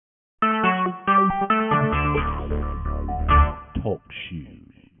Talk Show.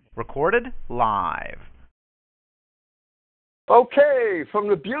 Recorded live. Okay, from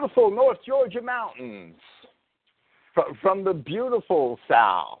the beautiful North Georgia mountains, from the beautiful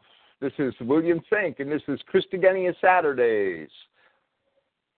South, this is William Fink, and this is Christogenea Saturdays.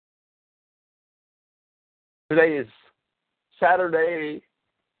 Today is Saturday,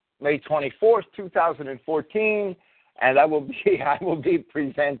 May 24th, 2014, and I will be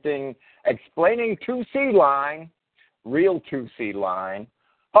presenting Explaining Two-Seedline, Real Two-Seedline,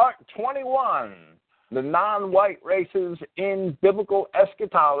 Part 21, The Non-White Races in Biblical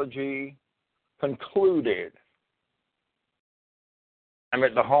Eschatology, concluded. I'm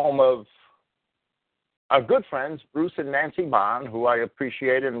at the home of our good friends, Bruce and Nancy Bond, who I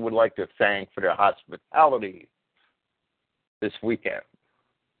appreciate and would like to thank for their hospitality this weekend.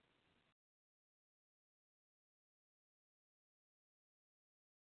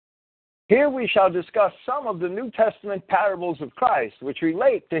 Here we shall discuss some of the New Testament parables of Christ which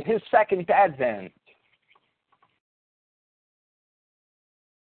relate to his second advent,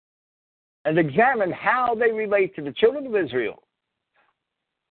 and examine how they relate to the children of Israel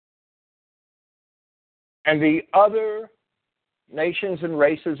and the other nations and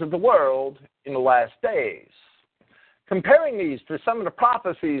races of the world in the last days. Comparing these to some of the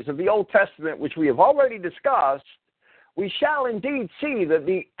prophecies of the Old Testament which we have already discussed, we shall indeed see that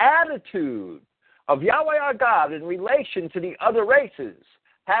the attitude of Yahweh our God in relation to the other races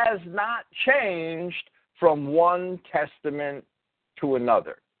has not changed from one testament to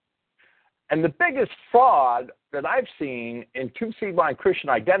another. And the biggest fraud that I've seen in Two-Seedline Christian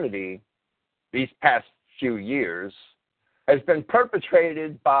identity these past few years has been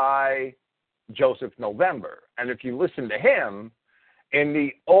perpetrated by Joseph November. And if you listen to him, in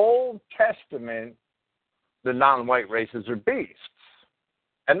the Old Testament, the non-white races are beasts.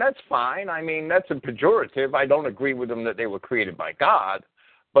 And that's fine. I mean, that's a pejorative. I don't agree with them that they were created by God.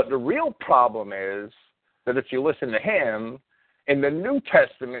 But the real problem is that if you listen to him, in the New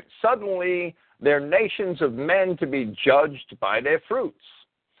Testament, suddenly they're nations of men to be judged by their fruits.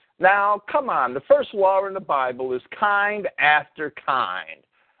 Now, come on. The first law in the Bible is kind after kind.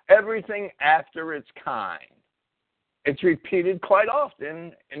 Everything after its kind. It's repeated quite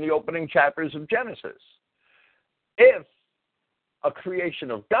often in the opening chapters of Genesis. If a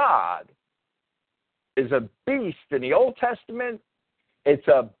creation of God is a beast in the Old Testament, it's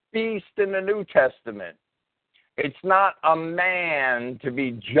a beast in the New Testament. It's not a man to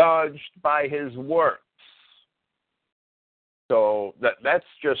be judged by his works. So that's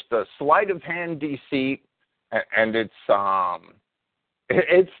just a sleight of hand deceit, and it's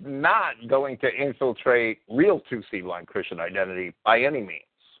not going to infiltrate real Two-Seedline Christian identity by any means.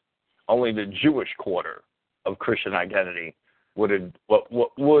 Only the Jewish quarter of Christian identity would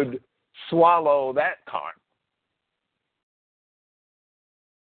swallow that carp.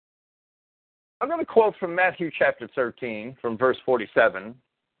 I'm going to quote from Matthew chapter 13, from verse 47,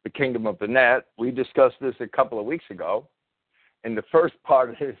 the kingdom of the net. We discussed this a couple of weeks ago in the first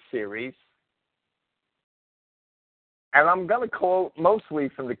part of this series. And I'm going to quote mostly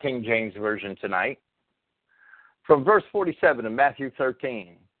from the King James Version tonight, from verse 47 of Matthew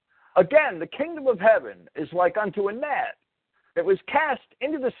 13. Again, the kingdom of heaven is like unto a net that was cast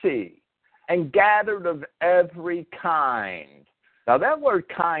into the sea and gathered of every kind. Now, that word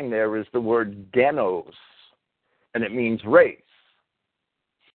kind there is the word genos, and it means race.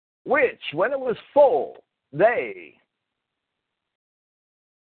 Which, when it was full, they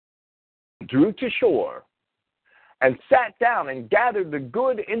drew to shore and sat down and gathered the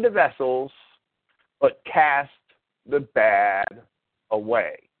good into vessels, but cast the bad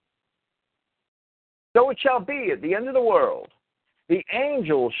away. So it shall be at the end of the world. The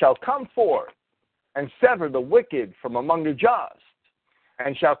angel shall come forth and sever the wicked from among the just,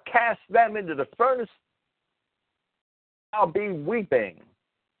 and shall cast them into the furnace. Shall be weeping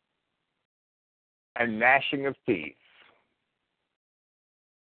and gnashing of teeth.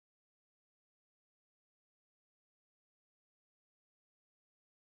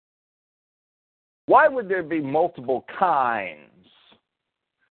 Why would there be multiple kinds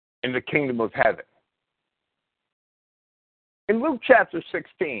in the kingdom of heaven? In Luke chapter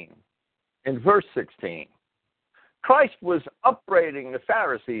 16, in verse 16, Christ was upbraiding the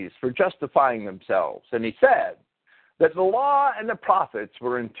Pharisees for justifying themselves, and he said that the law and the prophets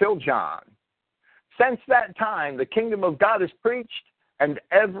were until John. Since that time, the kingdom of God is preached, and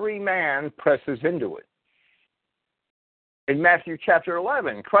every man presses into it. In Matthew chapter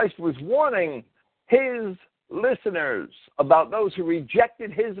 11, Christ was warning his listeners about those who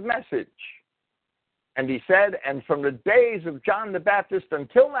rejected his message. And he said, and from the days of John the Baptist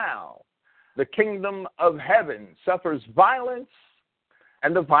until now, the kingdom of heaven suffers violence,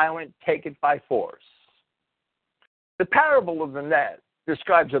 and the violent take it by force. The parable of the net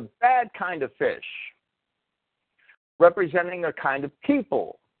describes a bad kind of fish, representing a kind of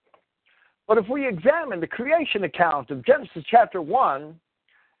people. But if we examine the creation account of Genesis chapter 1,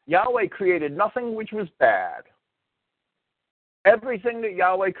 Yahweh created nothing which was bad. Everything that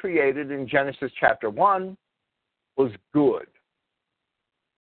Yahweh created in Genesis chapter 1 was good.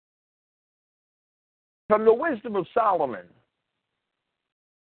 From the wisdom of Solomon,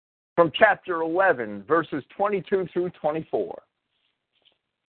 from chapter 11, verses 22 through 24.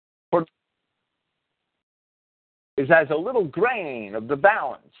 For is as a little grain of the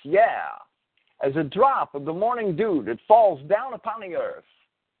balance, as a drop of the morning dew that falls down upon the earth.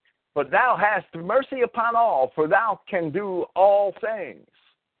 But thou hast mercy upon all, for thou can do all things,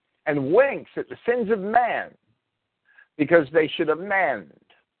 and winks at the sins of men, because they should amend.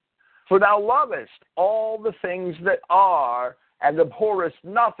 For thou lovest all the things that are, and abhorrest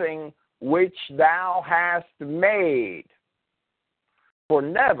nothing which thou hast made. For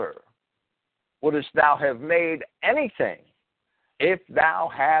never wouldest thou have made anything if thou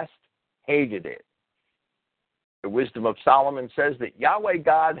hast hated it. The wisdom of Solomon says that Yahweh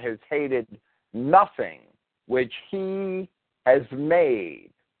God has hated nothing which he has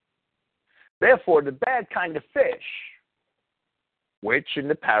made. Therefore, the bad kind of fish, which in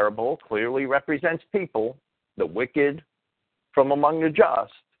the parable clearly represents people, the wicked from among the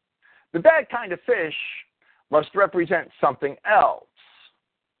just, the bad kind of fish must represent something else.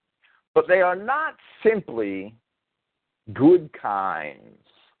 But they are not simply good kinds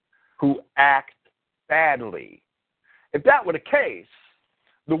who act badly. If that were the case,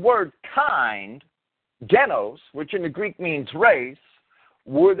 the word kind, genos, which in the Greek means race,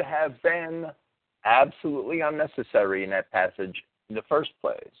 would have been absolutely unnecessary in that passage in the first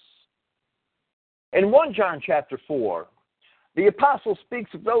place. In 1 John chapter 4, the apostle speaks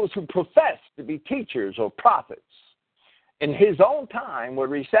of those who profess to be teachers or prophets in his own time,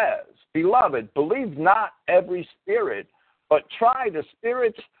 where he says, Beloved, believe not every spirit, but try the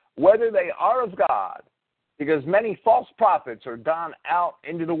spirits whether they are of God, because many false prophets are gone out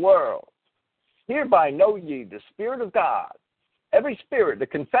into the world. Hereby know ye the Spirit of God. Every spirit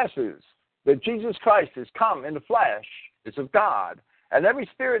that confesses that Jesus Christ is come in the flesh is of God, and every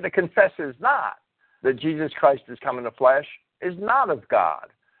spirit that confesses not that Jesus Christ is come in the flesh is not of God.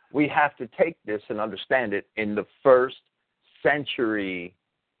 We have to take this and understand it in the first century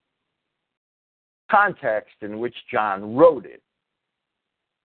context in which John wrote it,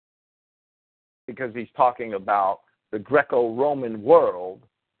 because he's talking about the Greco-Roman world,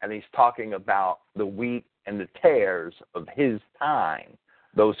 and he's talking about the wheat and the tares of his time,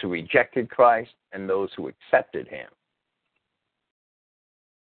 those who rejected Christ and those who accepted him.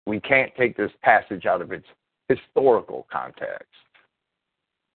 We can't take this passage out of its historical context.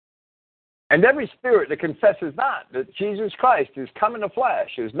 And every spirit that confesses not that Jesus Christ is come in the flesh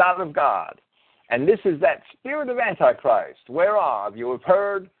is not of God. And this is that spirit of Antichrist, whereof you have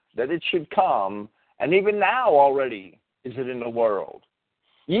heard that it should come, and even now already is it in the world.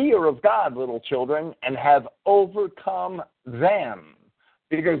 Ye are of God, little children, and have overcome them,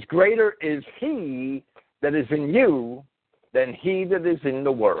 because greater is he that is in you than he that is in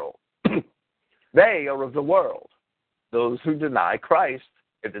the world. They are of the world, those who deny Christ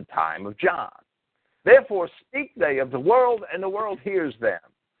at the time of John. Therefore speak they of the world, and the world hears them.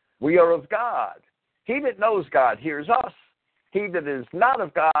 We are of God. He that knows God hears us. He that is not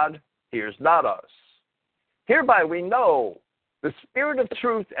of God hears not us. Hereby we know the spirit of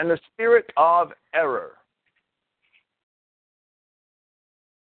truth and the spirit of error.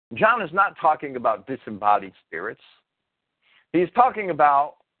 John is not talking about disembodied spirits. He's talking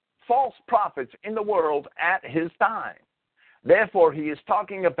about false prophets in the world at his time. Therefore, he is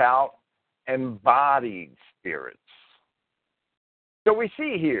talking about embodied spirits. So we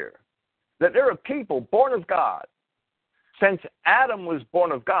see here that there are people born of God. Since Adam was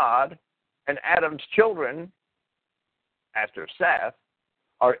born of God, and Adam's children, after Seth,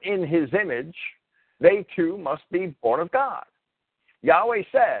 are in his image, they too must be born of God. Yahweh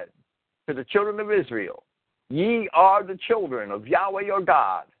said to the children of Israel, Ye are the children of Yahweh your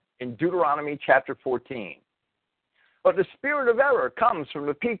God, in Deuteronomy chapter 14. But the spirit of error comes from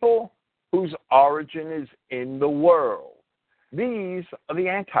the people whose origin is in the world. These are the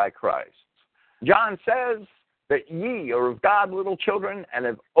Antichrists. John says that ye are of God, little children, and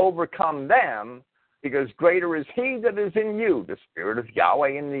have overcome them, because greater is he that is in you, the spirit of Yahweh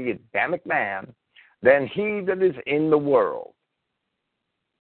in the Adamic man, than he that is in the world.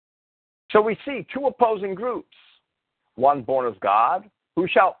 So we see two opposing groups, one born of God, who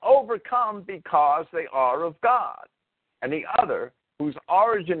shall overcome because they are of God, and the other, whose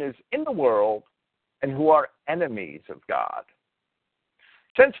origin is in the world, and who are enemies of God.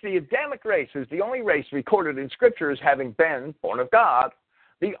 Since the Adamic race is the only race recorded in Scripture as having been born of God,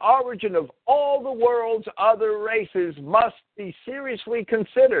 the origin of all the world's other races must be seriously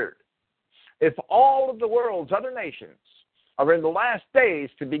considered. If all of the world's other nations are in the last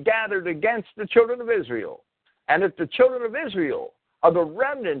days to be gathered against the children of Israel, and if the children of Israel are the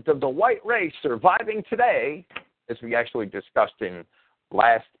remnant of the white race surviving today, as we actually discussed in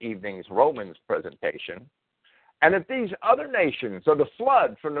last evening's Romans presentation, and if these other nations are the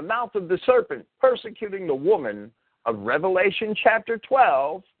flood from the mouth of the serpent persecuting the woman of Revelation chapter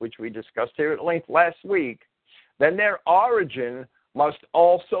 12, which we discussed here at length last week, then their origin must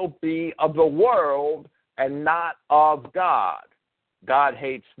also be of the world and not of God. God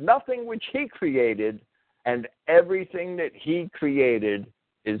hates nothing which he created, and everything that he created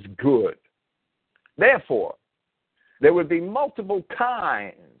is good. Therefore, there would be multiple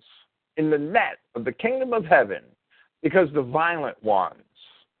kinds in the net of the kingdom of heaven, because the violent ones,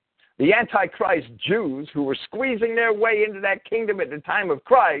 the Antichrist Jews who were squeezing their way into that kingdom at the time of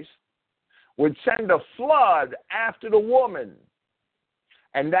Christ, would send a flood after the woman.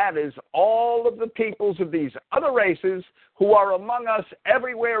 And that is all of the peoples of these other races who are among us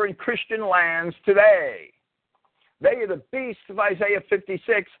everywhere in Christian lands today. They are the beasts of Isaiah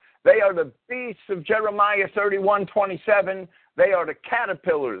 56. They are the beasts of Jeremiah 31:27. They are the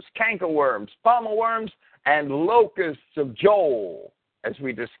caterpillars, cankerworms, palmer worms, and locusts of Joel, as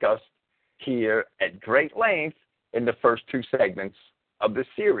we discussed here at great length in the first two segments of the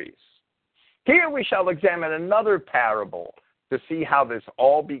series. Here we shall examine another parable to see how this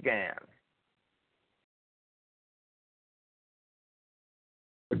all began.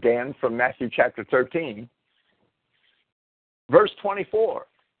 Again, from Matthew chapter 13, verse 24.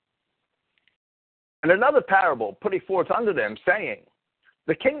 And another parable put he forth unto them, saying,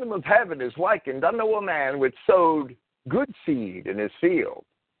 the kingdom of heaven is likened unto a man which sowed good seed in his field.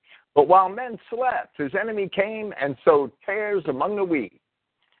 But while men slept, his enemy came and sowed tares among the wheat,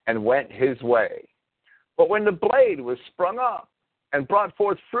 and went his way. But when the blade was sprung up and brought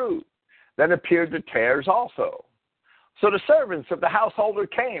forth fruit, then appeared the tares also. So the servants of the householder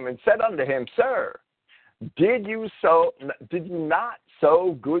came and said unto him, Sir, did you not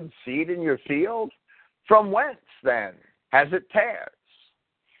sow good seed in your field? From whence then has it tares?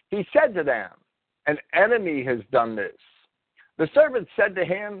 He said to them, An enemy has done this. The servants said to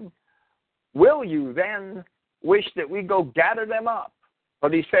him, Will you then wish that we go gather them up?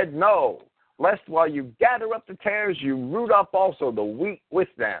 But he said, No, lest while you gather up the tares, you root up also the wheat with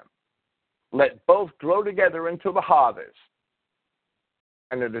them. Let both grow together until the harvest.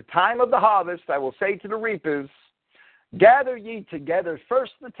 And at the time of the harvest, I will say to the reapers, Gather ye together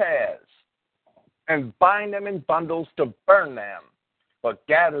first the tares, and bind them in bundles to burn them, but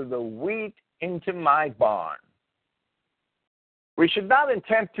gather the wheat into my barn. We should not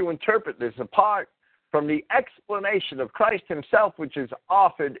attempt to interpret this apart from the explanation of Christ himself, which is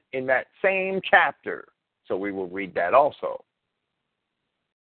offered in that same chapter. So we will read that also.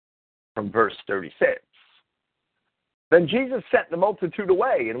 From verse 36. Then Jesus sent the multitude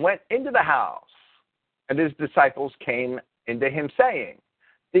away and went into the house, and his disciples came into him, saying,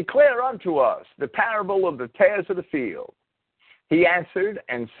 Declare unto us the parable of the tares of the field. He answered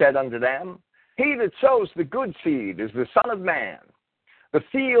and said unto them, He that sows the good seed is the Son of Man. The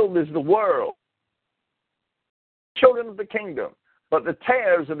field is the world, children of the kingdom, but the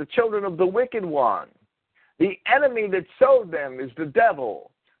tares are the children of the wicked one. The enemy that sowed them is the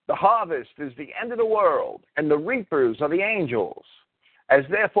devil. The harvest is the end of the world, and the reapers are the angels. As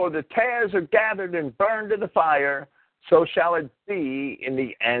therefore the tares are gathered and burned in the fire, so shall it be in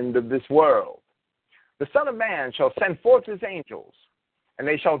the end of this world. The Son of Man shall send forth his angels, and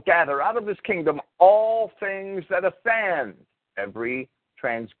they shall gather out of his kingdom all things that offend, every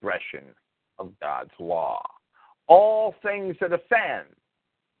transgression of God's law. All things that offend,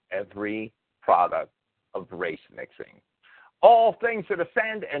 every product of race mixing. All things that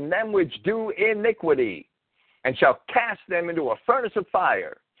offend, and them which do iniquity, and shall cast them into a furnace of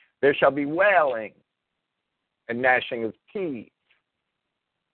fire. There shall be wailing and gnashing of teeth.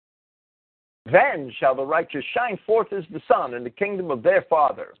 Then shall the righteous shine forth as the sun in the kingdom of their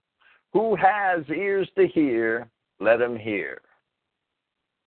Father. Who has ears to hear, let him hear.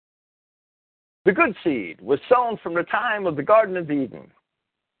 The good seed was sown from the time of the Garden of Eden.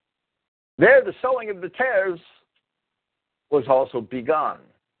 There the sowing of the tares was also begun.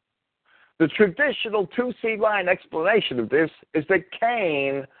 The traditional two-seed-line explanation of this is that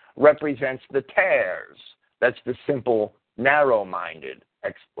Cain represents the tares. That's the simple, narrow-minded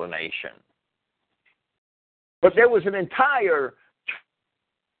explanation. But there was an entire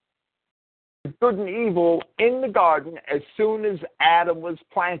good and evil in the garden as soon as Adam was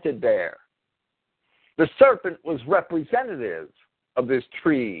planted there. The serpent was representative of this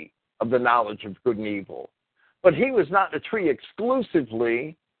tree of the knowledge of good and evil. But he was not the tree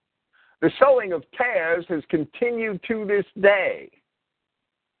exclusively. The sowing of tares has continued to this day.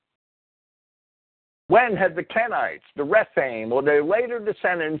 When had the Kenites, the Rephaim, or their later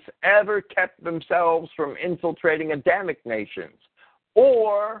descendants ever kept themselves from infiltrating Adamic nations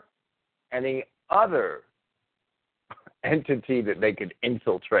or any other entity that they could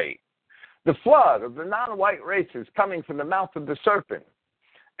infiltrate? The flood of the non-white races coming from the mouth of the serpent,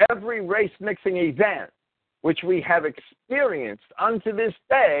 every race-mixing event which we have experienced unto this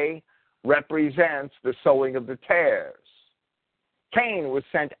day represents the sowing of the tares. Cain was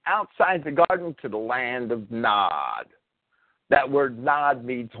sent outside the garden to the land of Nod. That word Nod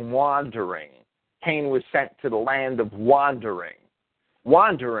means wandering. Cain was sent to the land of wandering.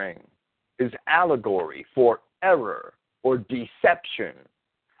 Wandering is allegory for error or deception.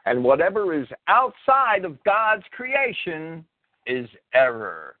 And whatever is outside of God's creation is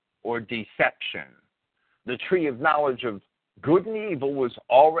error or deception. The tree of knowledge of good and evil was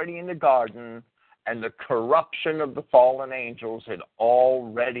already in the garden, and the corruption of the fallen angels had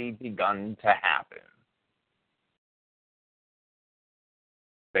already begun to happen.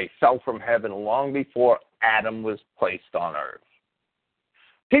 They fell from heaven long before Adam was placed on earth.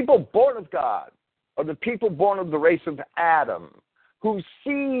 People born of God are the people born of the race of Adam, whose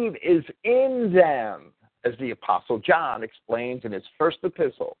seed is in them, as the Apostle John explains in his first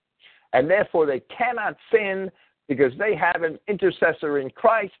epistle. And therefore they cannot sin because they have an intercessor in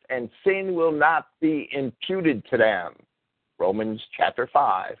Christ, and sin will not be imputed to them. Romans chapter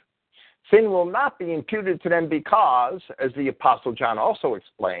 5. Sin will not be imputed to them because, as the Apostle John also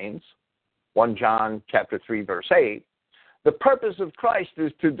explains, 1 John chapter 3, verse 8, the purpose of Christ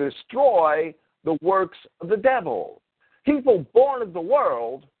is to destroy the works of the devil. People born of the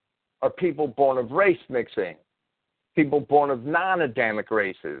world are people born of race mixing, people born of non-Adamic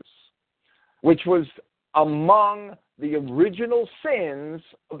races, which was among the original sins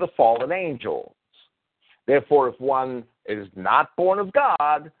of the fallen angels. Therefore, if one is not born of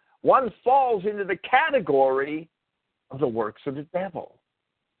God, one falls into the category of the works of the devil.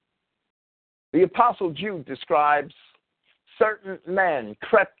 The Apostle Jude describes certain men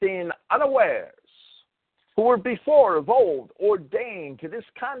crept in unawares, who were before of old ordained to this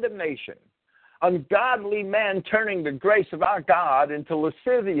condemnation, ungodly men turning the grace of our God into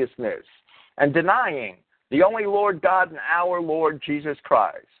lasciviousness, and denying the only Lord God and our Lord Jesus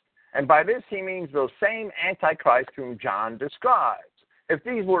Christ. And by this he means those same antichrists whom John describes. If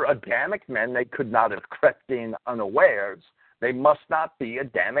these were Adamic men, they could not have crept in unawares. They must not be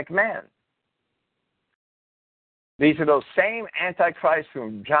Adamic men. These are those same antichrists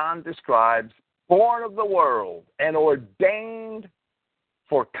whom John describes, born of the world and ordained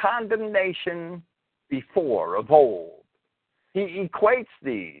for condemnation before of old. He equates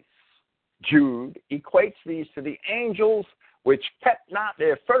these, Jude equates these to the angels which kept not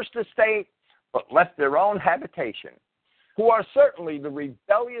their first estate, but left their own habitation, who are certainly the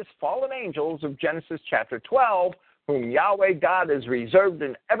rebellious fallen angels of Genesis chapter 12, whom Yahweh God has reserved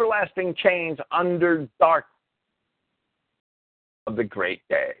in everlasting chains under dark of the great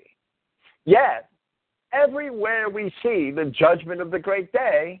day. Yet, everywhere we see the judgment of the great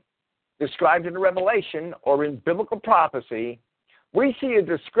day described in Revelation or in biblical prophecy, we see a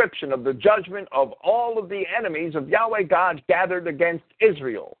description of the judgment of all of the enemies of Yahweh God gathered against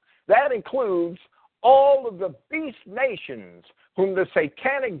Israel. That includes all of the beast nations whom the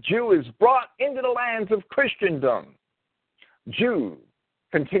satanic Jew has brought into the lands of Christendom. Jude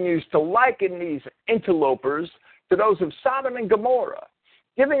continues to liken these interlopers to those of Sodom and Gomorrah,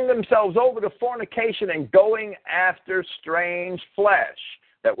 giving themselves over to fornication and going after strange flesh.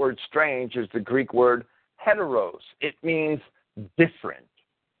 That word strange is the Greek word heteros. It means different.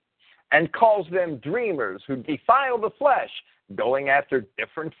 And calls them dreamers who defile the flesh, going after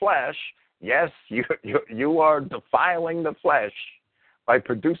different flesh. Yes, you are defiling the flesh by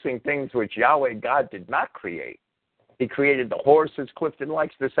producing things which Yahweh God did not create. He created the horse, as Clifton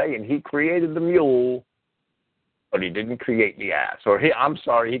likes to say, and he created the mule, but he didn't create the ass.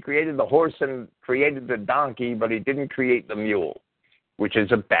 He created the horse and created the donkey, but he didn't create the mule, which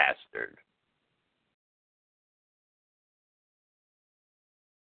is a bastard.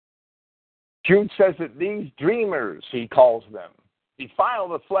 Jude says that these dreamers, he calls them, defile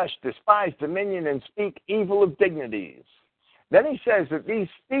the flesh, despise dominion, and speak evil of dignities. Then he says that these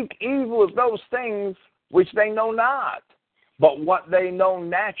speak evil of those things which they know not, but what they know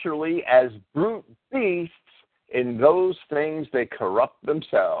naturally as brute beasts, in those things they corrupt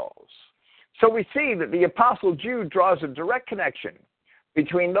themselves. So we see that the Apostle Jude draws a direct connection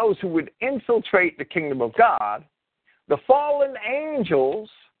between those who would infiltrate the kingdom of God, the fallen angels,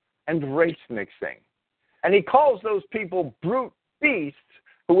 and race mixing. And he calls those people brute beasts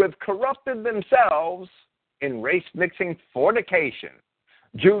who have corrupted themselves in race mixing fornication.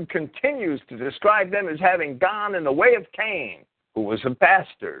 Jude continues to describe them as having gone in the way of Cain, who was a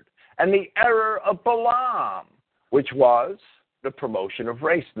bastard, and the error of Balaam, which was the promotion of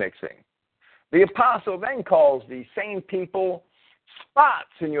race mixing. The apostle then calls these same people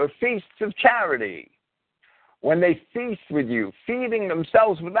spots in your feasts of charity. When they feast with you, feeding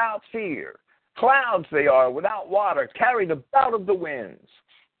themselves without fear, clouds they are without water, carried about of the winds,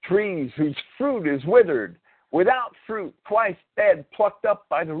 trees whose fruit is withered, without fruit, twice dead, plucked up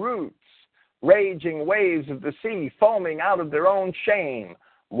by the roots, raging waves of the sea, foaming out of their own shame,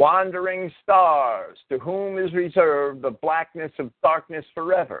 wandering stars, to whom is reserved the blackness of darkness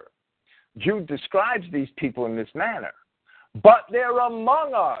forever. Jude describes these people in this manner. But they're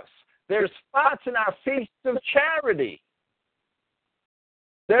among us. They're spots in our feasts of charity.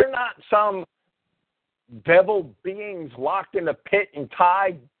 They're not some devil beings locked in a pit and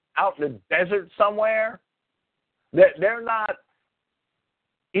tied out in the desert somewhere. They're not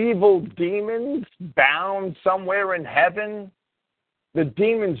evil demons bound somewhere in heaven. The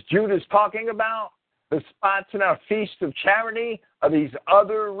demons Jude is talking about, the spots in our feast of charity, are these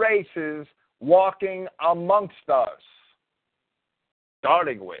other races walking amongst us,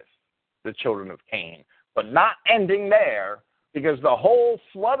 starting with the children of Cain, but not ending there, because the whole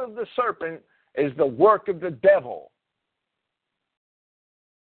flood of the serpent is the work of the devil.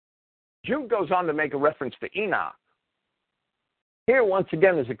 Jude goes on to make a reference to Enoch. Here, once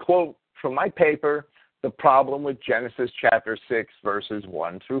again, is a quote from my paper, The Problem with Genesis chapter 6, verses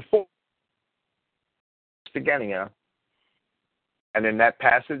 1 through 4. Again here. And in that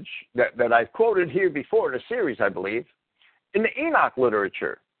passage that I've quoted here before in a series, I believe, in the Enoch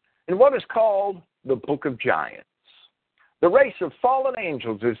literature, in what is called the Book of Giants, the race of fallen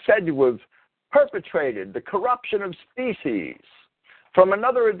angels is said to have perpetrated the corruption of species. From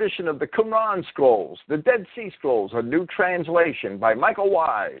another edition of the Qumran Scrolls, the Dead Sea Scrolls, a new translation by Michael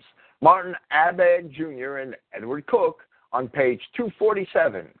Wise, Martin Abegg Jr., and Edward Cook on page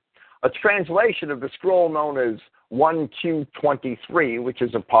 247, a translation of the scroll known as 1Q23, which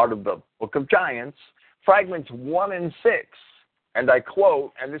is a part of the Book of Giants, fragments 1 and 6. And I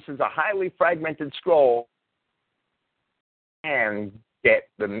quote, and this is a highly fragmented scroll, and get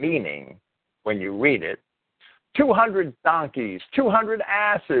the meaning when you read it. 200 donkeys, 200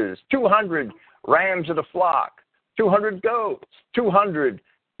 asses, 200 rams of the flock, 200 goats, 200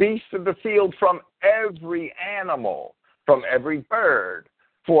 beasts of the field from every animal, from every bird,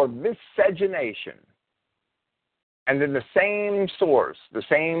 for miscegenation. And in the same source, the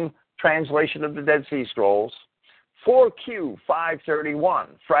same translation of the Dead Sea Scrolls, 4Q 531,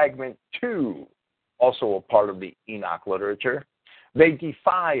 fragment 2, also a part of the Enoch literature, they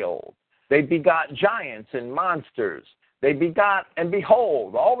defiled. They begot giants and monsters. They begot, and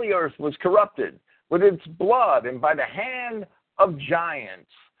behold, all the earth was corrupted with its blood and by the hand of giants,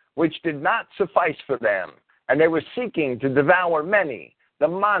 which did not suffice for them. And they were seeking to devour many. The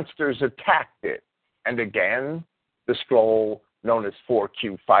monsters attacked it. And again, the scroll known as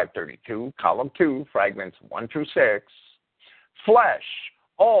 4Q 532, column 2, fragments 1 through 6. Flesh,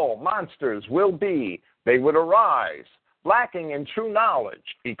 all monsters will be, they would arise, lacking in true knowledge,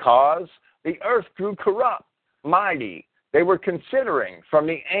 because the earth grew corrupt, mighty. They were considering from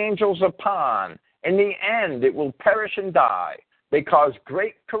the angels upon. In the end, it will perish and die. They caused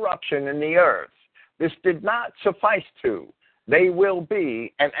great corruption in the earth. This did not suffice to. They will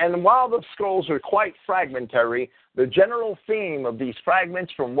be, and while the scrolls are quite fragmentary, the general theme of these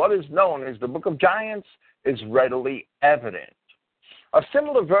fragments from what is known as the Book of Giants is readily evident. A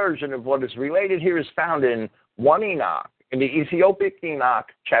similar version of what is related here is found in 1 Enoch, in the Ethiopic Enoch,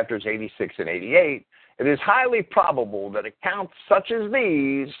 chapters 86 and 88. It is highly probable that accounts such as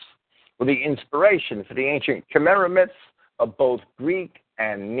these were the inspiration for the ancient chimera myths of both Greek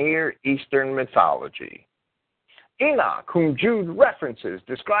and Near Eastern mythology. Enoch, whom Jude references,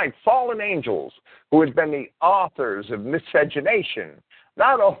 described fallen angels who had been the authors of miscegenation,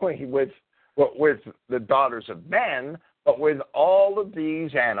 not only with the daughters of men, but with all of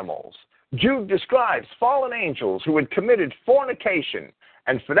these animals. Jude describes fallen angels who had committed fornication,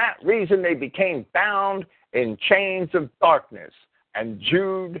 and for that reason they became bound in chains of darkness. And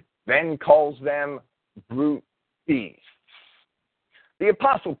Jude then calls them brute beasts. The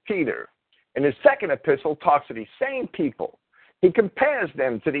Apostle Peter, in his second epistle, talks to these same people He compares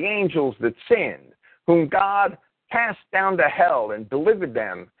them to the angels that sinned, whom God cast down to hell and delivered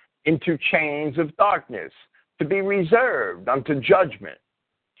them into chains of darkness, to be reserved unto judgment.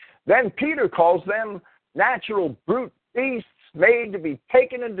 Then Peter calls them natural brute beasts made to be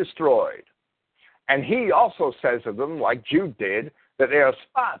taken and destroyed. And he also says of them, like Jude did, that they are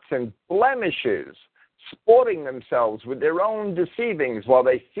spots and blemishes, sporting themselves with their own deceivings while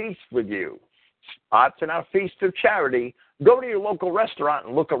they feast with you. Spots in our feast of charity. Go to your local restaurant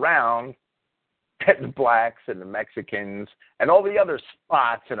and look around at the blacks and the Mexicans and all the other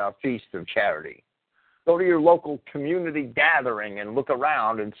spots in our feast of charity. Go to your local community gathering and look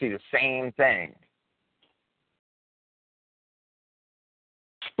around and see the same thing.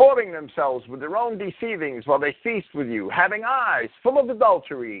 Sporting themselves with their own deceivings while they feast with you, having eyes full of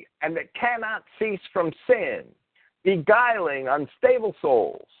adultery and that cannot cease from sin, beguiling unstable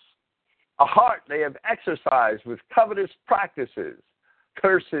souls. A heart they have exercised with covetous practices,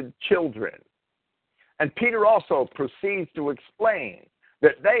 cursed children. And Peter also proceeds to explain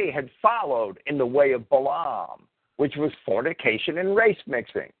that they had followed in the way of Balaam, which was fornication and race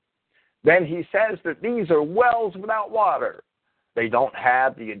mixing. Then he says that these are wells without water. They don't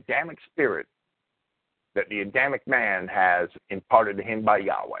have the Adamic spirit that the Adamic man has imparted to him by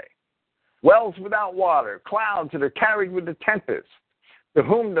Yahweh. Wells without water, clouds that are carried with the tempest, to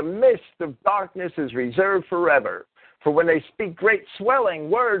whom the mist of darkness is reserved forever. For when they speak great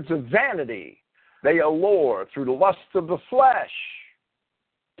swelling words of vanity, they allure through the lusts of the flesh,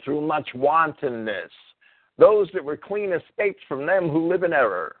 through much wantonness. Those that were clean escaped from them who live in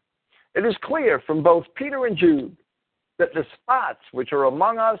error. It is clear from both Peter and Jude that the spots which are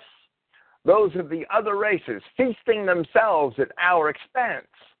among us, those of the other races, feasting themselves at our expense,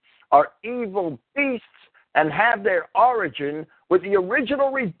 are evil beasts and have their origin with the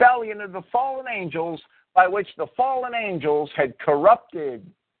original rebellion of the fallen angels, by which the fallen angels had corrupted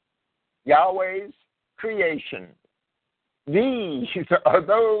Yahweh's creation. These are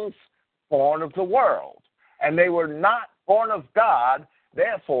those born of the world, and they were not born of God,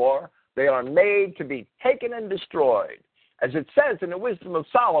 therefore they are made to be taken and destroyed. As it says in the Wisdom of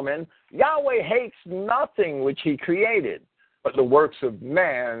Solomon, Yahweh hates nothing which he created, but the works of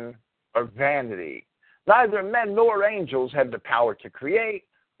man are vanity. Neither men nor angels have the power to create,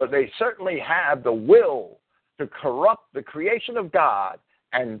 but they certainly have the will to corrupt the creation of God,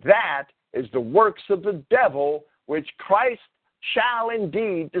 and that is the works of the devil, which Christ shall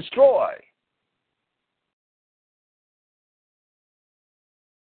indeed destroy.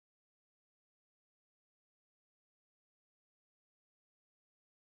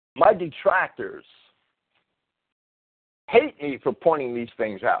 My detractors hate me for pointing these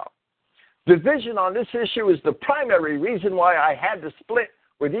things out. Division on this issue is the primary reason why I had to split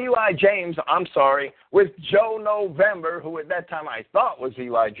with with Joe November, who at that time I thought was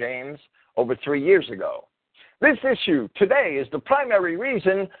Eli James, over 3 years ago. This issue today is the primary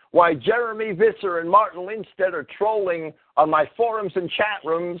reason why Jeremy Visser and Martin Lindstedt are trolling on my forums and chat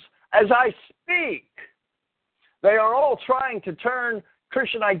rooms as I speak. They are all trying to turn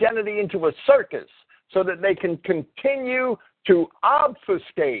Christian identity into a circus so that they can continue to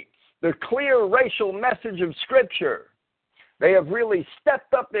obfuscate the clear racial message of Scripture. They have really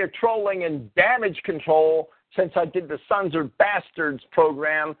stepped up their trolling and damage control since I did the Sons or Bastards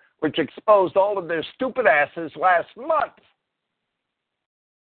program, which exposed all of their stupid asses last month.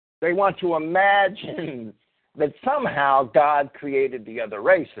 They want to imagine that somehow God created the other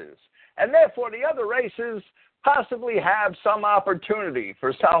races, and therefore the other races possibly have some opportunity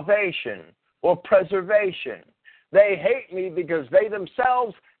for salvation or preservation. They hate me because they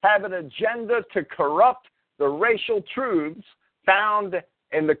themselves have an agenda to corrupt the racial truths found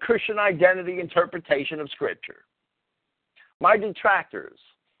in the Christian identity interpretation of Scripture. My detractors,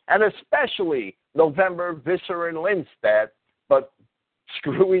 and especially November, Visser, and Lindstedt, but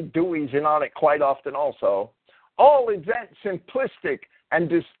Screwy Dewey's in on it quite often also, all invent simplistic and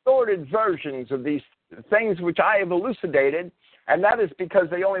distorted versions of these things which I have elucidated, and that is because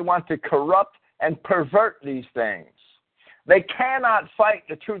they only want to corrupt and pervert these things. They cannot fight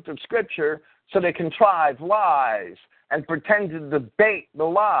the truth of Scripture, so they contrive lies and pretend to debate the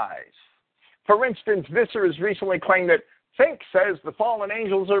lies. For instance, Visser has recently claimed that Fink says the fallen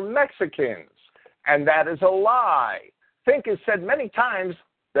angels are Mexicans, and that is a lie. Fink has said many times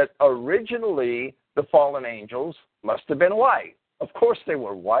that originally the fallen angels must have been white. Of course they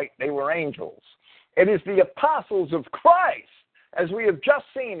were white, they were angels. It is the apostles of Christ, as we have just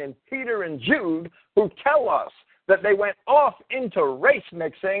seen in Peter and Jude, who tell us that they went off into race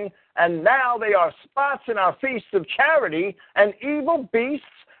mixing, and now they are spots in our feast of charity and evil beasts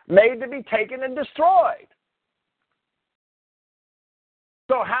made to be taken and destroyed.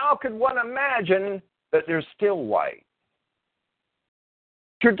 So how could one imagine that they're still white?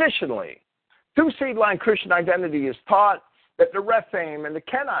 Traditionally, two-seed-line Christian identity is taught that the Rephaim and the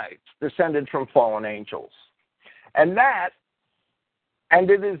Kenites descended from fallen angels. And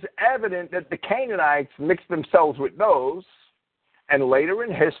it is evident that the Canaanites mixed themselves with those, and later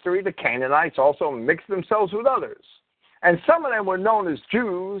in history, the Canaanites also mixed themselves with others. And some of them were known as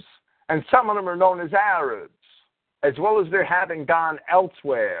Jews, and some of them are known as Arabs, as well as their having gone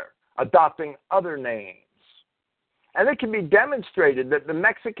elsewhere, adopting other names. And it can be demonstrated that the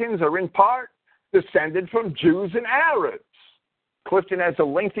Mexicans are in part descended from Jews and Arabs. Clifton has a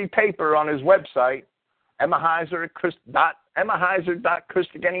lengthy paper on his website,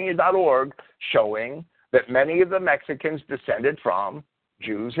 emmaheiser.christogenea.org, showing that many of the Mexicans descended from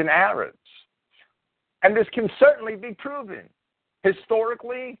Jews and Arabs. And this can certainly be proven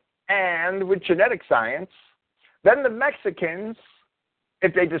historically and with genetic science. Then the Mexicans,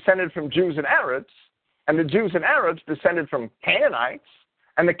 if they descended from Jews and Arabs, and the Jews and Arabs descended from Canaanites,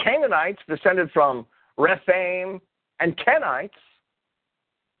 and the Canaanites descended from Rephaim and Kenites,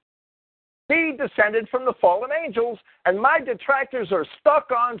 he descended from the fallen angels, and my detractors are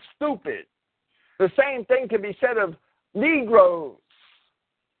stuck on stupid. The same thing can be said of Negroes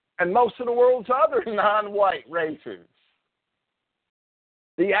and most of the world's other non-white races.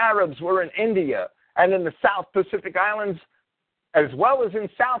 The Arabs were in India and in the South Pacific Islands, as well as in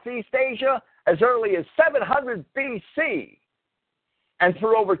Southeast Asia, as early as 700 BC. And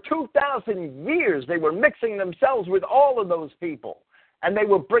for over 2,000 years, they were mixing themselves with all of those people. And they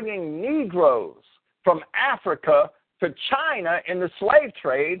were bringing Negroes from Africa to China in the slave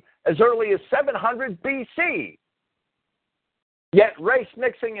trade as early as 700 BC. Yet race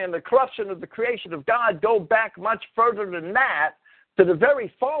mixing and the corruption of the creation of God go back much further than that, to the very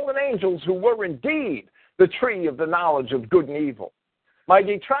fallen angels who were indeed the tree of the knowledge of good and evil. My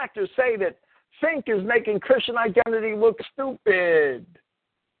detractors say that Fink is making Christian identity look stupid.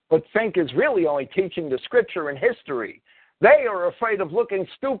 But Fink is really only teaching the scripture and history. They are afraid of looking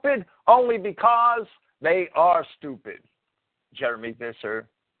stupid only because they are stupid. Jeremy Visser,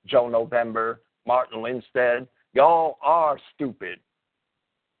 Joe November, Martin Lindstedt, y'all are stupid.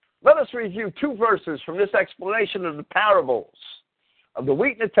 Let us review two verses from this explanation of the parables of the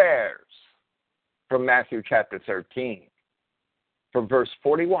wheat and the tares from Matthew chapter 13, from verse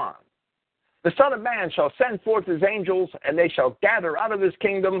 41. The Son of Man shall send forth his angels, and they shall gather out of his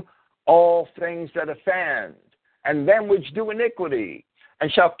kingdom all things that offend, and them which do iniquity, and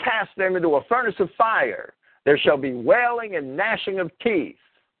shall cast them into a furnace of fire. There shall be wailing and gnashing of teeth.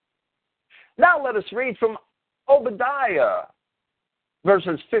 Now let us read from Obadiah,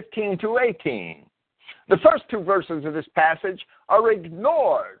 verses 15 to 18. The first two verses of this passage are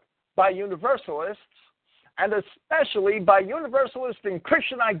ignored by universalists, and especially by universalists in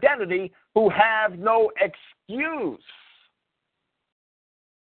Christian identity who have no excuse.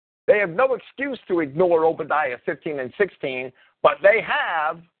 They have no excuse to ignore Obadiah 15 and 16, but they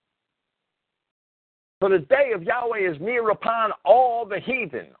have, for the day of Yahweh is near upon all the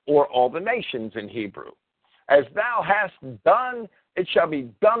heathen, or all the nations in Hebrew. As thou hast done, it shall be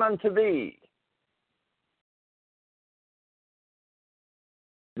done unto thee.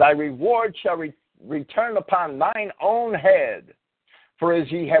 Thy reward shall return upon thine own head. For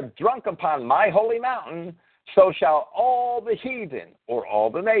as ye have drunk upon my holy mountain, so shall all the heathen, or all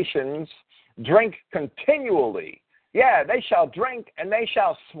the nations, drink continually. Yeah, they shall drink, and they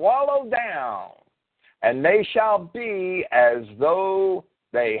shall swallow down, and they shall be as though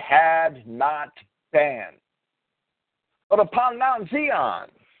they had not been. But upon Mount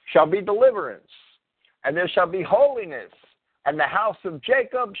Zion shall be deliverance, and there shall be holiness, and the house of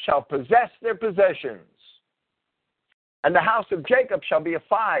Jacob shall possess their possessions. And the house of Jacob shall be a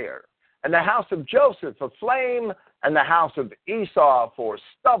fire, and the house of Joseph a flame, and the house of Esau for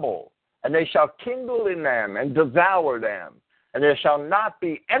stubble. And they shall kindle in them and devour them. And there shall not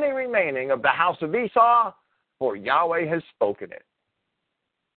be any remaining of the house of Esau, for Yahweh has spoken it.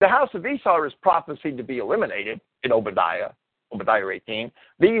 The house of Esau is prophesied to be eliminated in Obadiah 18.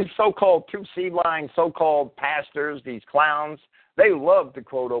 These so-called two-seed-line, so-called pastors, these clowns, they love to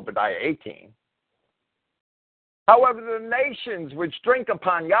quote Obadiah 18. However, the nations which drink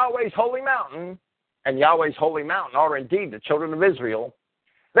upon Yahweh's holy mountain, and Yahweh's holy mountain are indeed the children of Israel,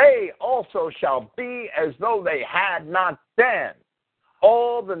 they also shall be as though they had not been.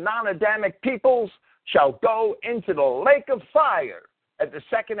 All the non-Adamic peoples shall go into the lake of fire at the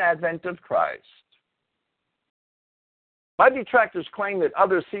second advent of Christ. My detractors claim that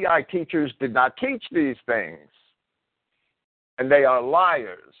other CI teachers did not teach these things, and they are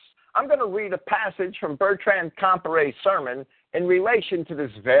liars. I'm going to read a passage from Bertrand Comparet's sermon in relation to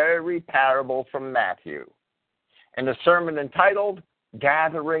this very parable from Matthew, in a sermon entitled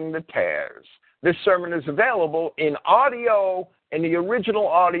Gathering the Tares. This sermon is available in audio, in the original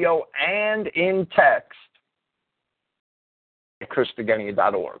audio, and in text at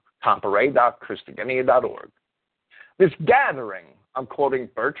Christogenea.org, comparet.christogenea.org. This gathering, I'm quoting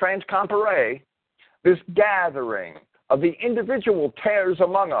Bertrand Comparet, this gathering of the individual tares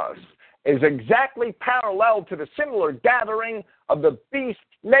among us is exactly parallel to the similar gathering of the beast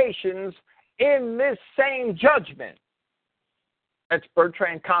nations in this same judgment. That's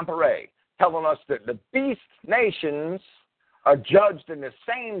Bertrand Comparet telling us that the beast nations are judged in the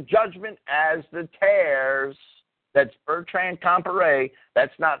same judgment as the tares. That's Bertrand Comparet.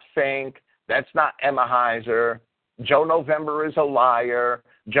 That's not Fink. That's not Emma Heiser. Joe November is a liar.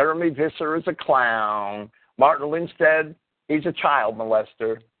 Jeremy Visser is a clown. Martin Lindstedt, he's a child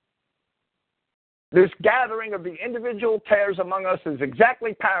molester. This gathering of the individual tares among us is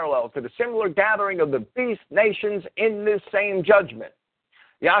exactly parallel to the similar gathering of the beast nations in this same judgment.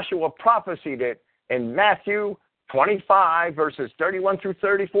 Yahshua prophesied it in Matthew 25, verses 31 through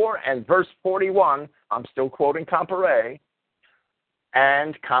 34, and verse 41. I'm still quoting Comparet.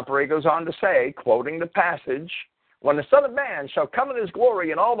 And Comparet goes on to say, quoting the passage, "When the Son of Man shall come in his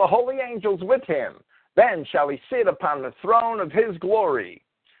glory and all the holy angels with him, then shall he sit upon the throne of his glory,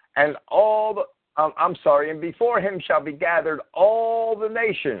 and and before him shall be gathered all the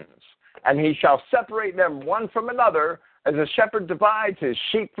nations, and he shall separate them one from another, as a shepherd divides his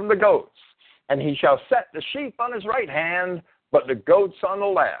sheep from the goats. And he shall set the sheep on his right hand, but the goats on the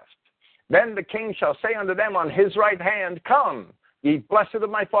left. Then the king shall say unto them on his right hand, Come, ye blessed of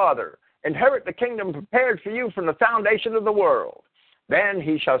my Father, inherit the kingdom prepared for you from the foundation of the world. Then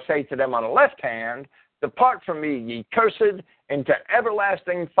he shall say to them on the left hand, Depart from me, ye cursed, into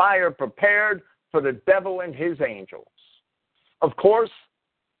everlasting fire prepared for the devil and his angels." Of course,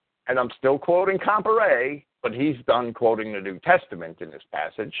 and I'm still quoting Comparet, but he's done quoting the New Testament in this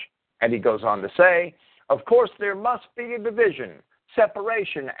passage, and he goes on to say, of course there must be a division,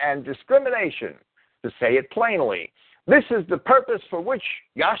 separation, and discrimination. To say it plainly, this is the purpose for which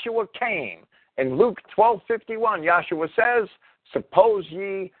Yahshua came. In Luke 12:51, Yahshua says, "Suppose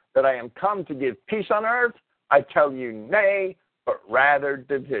ye that I am come to give peace on earth? I tell you, nay, but rather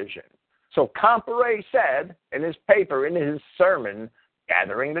division." So Comparet said in his paper, in his sermon,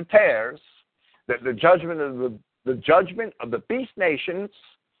 Gathering the Tares, that the judgment of the beast nations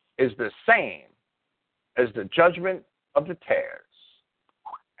is the same as the judgment of the tares.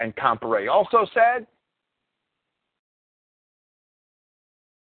 And Comparet also said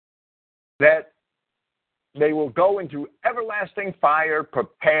that they will go into everlasting fire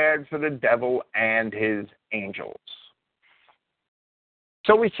prepared for the devil and his angels.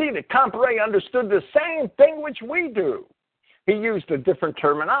 So we see that Comparet understood the same thing which we do. He used a different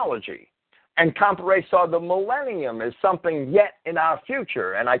terminology. And Comparet saw the millennium as something yet in our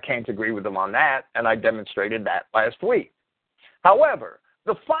future, and I can't agree with him on that, and I demonstrated that last week. However,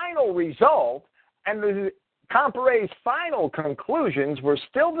 the final result and Comparet's final conclusions were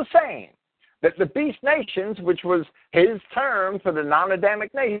still the same, that the beast nations, which was his term for the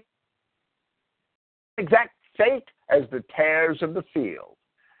non-Adamic nation, exact fate as the tares of the field,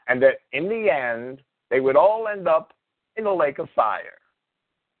 and that in the end, they would all end up in the lake of fire.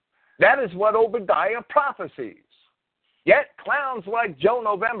 That is what Obadiah prophesies. Yet clowns like Joe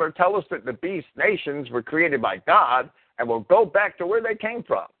November tell us that the beast nations were created by God and will go back to where they came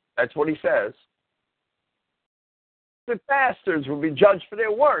from. That's what he says. The bastards will be judged for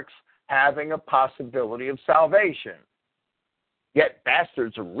their works, having a possibility of salvation. Yet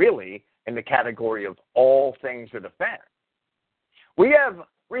bastards are really in the category of all things that offend. We have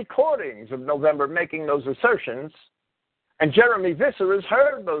recordings of November making those assertions, and Jeremy Visser has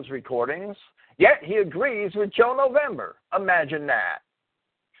heard those recordings, yet he agrees with Joe November. Imagine that.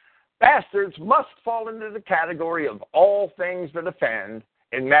 Bastards must fall into the category of all things that offend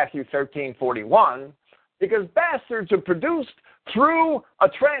in Matthew 13:41, because bastards are produced through a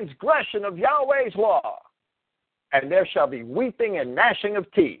transgression of Yahweh's law, and there shall be weeping and gnashing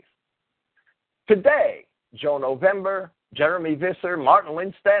of teeth. Today, Joe November, Jeremy Visser, Martin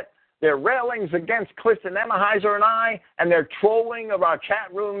Lindstedt, their railings against Clifton Emmerheiser and I, and their trolling of our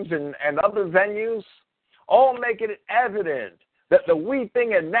chat rooms and other venues, all make it evident that the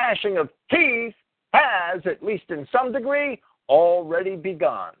weeping and gnashing of teeth has, at least in some degree, already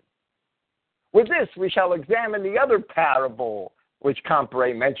begun. With this, we shall examine the other parable which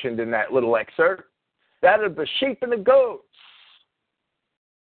Comparet mentioned in that little excerpt, that of the sheep and the goats,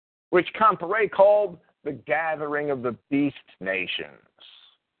 which Comparet called the gathering of the beast nations.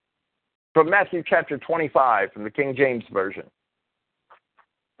 From Matthew chapter 25, from the King James Version.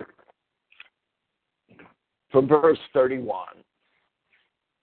 from verse 31.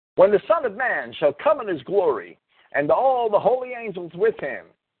 When the Son of Man shall come in his glory, and all the holy angels with him,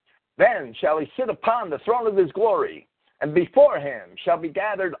 then shall he sit upon the throne of his glory, and before him shall be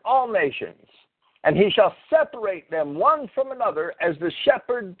gathered all nations, and he shall separate them one from another, as the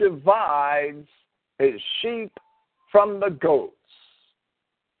shepherd divides his sheep from the goats.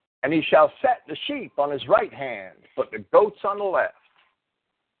 And he shall set the sheep on his right hand, but the goats on the left.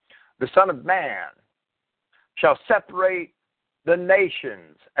 The Son of Man shall separate the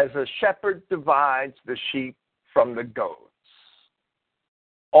nations, as a shepherd divides the sheep from the goats.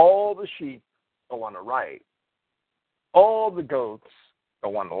 All the sheep go on the right. All the goats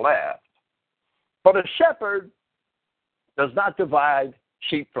go on the left. But a shepherd does not divide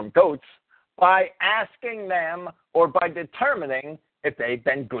sheep from goats by asking them or by determining if they've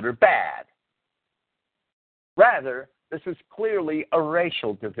been good or bad. Rather, this is clearly a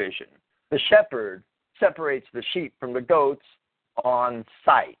racial division. The shepherd separates the sheep from the goats on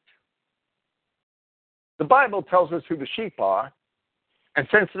sight. The Bible tells us who the sheep are, and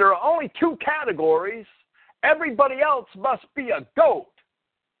since there are only two categories, everybody else must be a goat.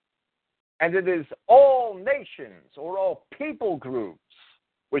 And it is all nations or all people groups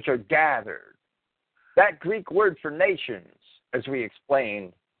which are gathered. That Greek word for nations, as we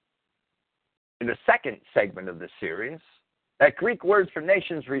explained in the second segment of this series, that Greek word for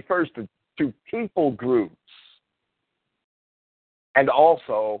nations refers to people groups and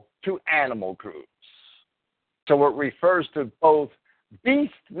also to animal groups. So it refers to both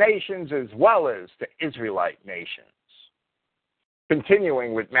beast nations as well as to Israelite nations.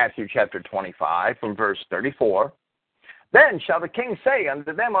 Continuing with Matthew chapter 25 from verse 34, then shall the king say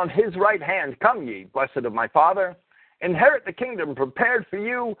unto them on his right hand, come ye, blessed of my Father, inherit the kingdom prepared for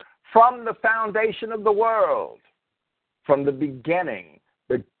you from the foundation of the world. From the beginning,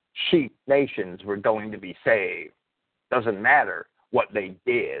 the sheep nations were going to be saved. Doesn't matter what they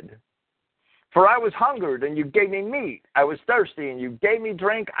did. For I was hungered, and you gave me meat. I was thirsty, and you gave me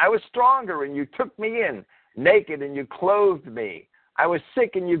drink. I was stronger, and you took me in. Naked, and you clothed me. I was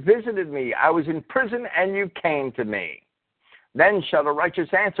sick, and you visited me. I was in prison, and you came to me. Then shall the righteous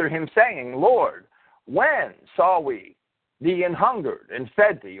answer him, saying, Lord, when saw we thee an hungered, and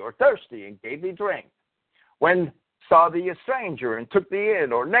fed thee, or thirsty, and gave thee drink? When saw thee a stranger, and took thee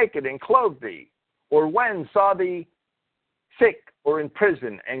in, or naked, and clothed thee? Or when saw thee sick, or in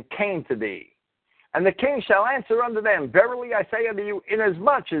prison, and came to thee? And the king shall answer unto them, verily I say unto you,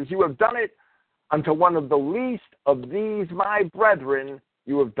 inasmuch as you have done it unto one of the least of these my brethren,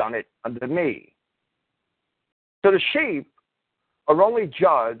 you have done it unto me. So the sheep are only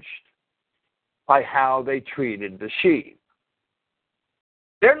judged by how they treated the sheep.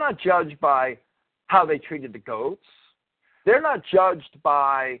 They're not judged by how they treated the goats. They're not judged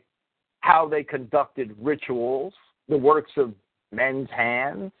by how they conducted rituals, the works of men's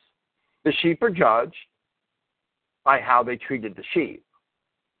hands. The sheep are judged by how they treated the sheep.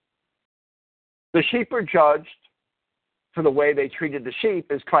 The sheep are judged for the way they treated the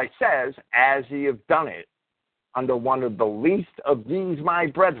sheep, as Christ says, as ye have done it unto one of the least of these my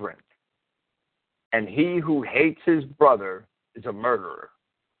brethren. And he who hates his brother is a murderer.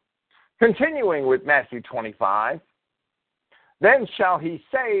 Continuing with Matthew 25, then shall he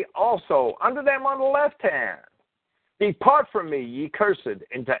say also unto them on the left hand, depart from me, ye cursed,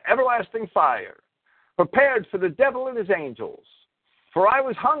 into everlasting fire, prepared for the devil and his angels. For I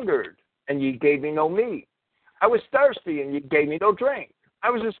was hungered, and ye gave me no meat. I was thirsty, and ye gave me no drink. I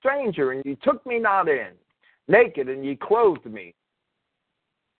was a stranger, and ye took me not in. Naked, and ye clothed me.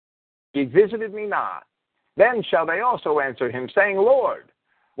 Ye visited me not. Then shall they also answer him, saying, Lord,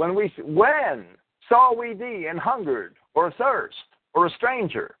 when saw we thee an hungered, or athirst, or a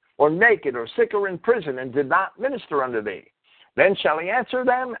stranger, or naked, or sick, or in prison, and did not minister unto thee? Then shall he answer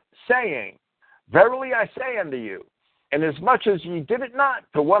them, saying, verily I say unto you, inasmuch as ye did it not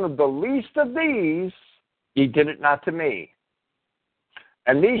to one of the least of these, ye did it not to me.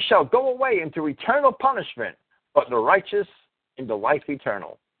 And these shall go away into eternal punishment, but the righteous into life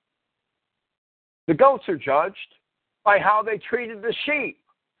eternal. The goats are judged by how they treated the sheep,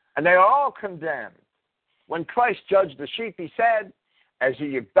 and they are all condemned. When Christ judged the sheep, he said, as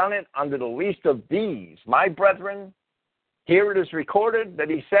ye have done it unto the least of these, my brethren. Here it is recorded that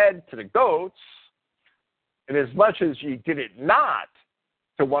he said to the goats, inasmuch as ye did it not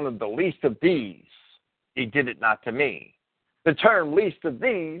to one of the least of these, ye did it not to me. The term least of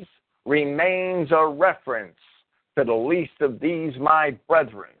these remains a reference to the least of these my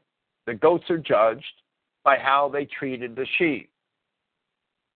brethren. The goats are judged by how they treated the sheep.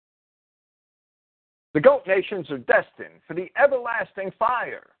 The goat nations are destined for the everlasting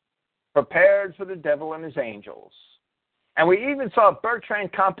fire. prepared for the devil and his angels. And we even saw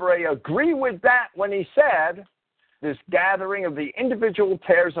Bertrand Comparet agree with that when he said, this gathering of the individual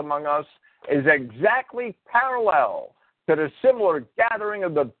tares among us is exactly parallel to the similar gathering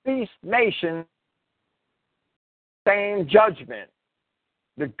of the beast nation, same judgment,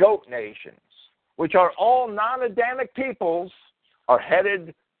 the goat nations, which are all non-Adamic peoples, are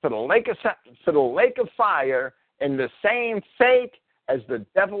headed to the lake of fire in the same fate as the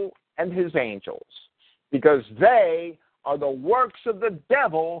devil and his angels, because they are the works of the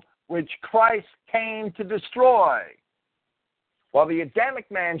devil which Christ came to destroy. While the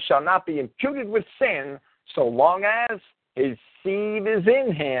Adamic man shall not be imputed with sin so long as his seed is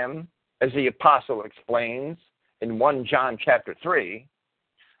in him, as the apostle explains in 1 John chapter 3,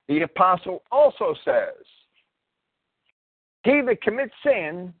 the apostle also says, he that commits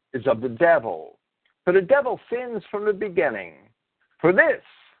sin is of the devil, for the devil sins from the beginning. For this,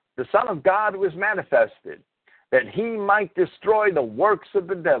 the Son of God was manifested, that he might destroy the works of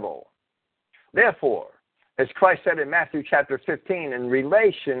the devil. Therefore, as Christ said in Matthew chapter 15, in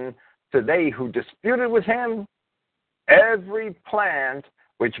relation to they who disputed with him, every plant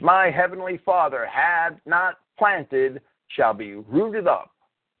which my heavenly Father had not planted shall be rooted up.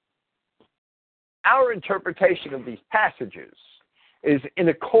 Our interpretation of these passages is in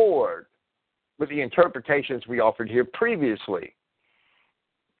accord with the interpretations we offered here previously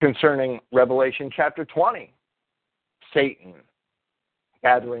concerning Revelation chapter 20. Satan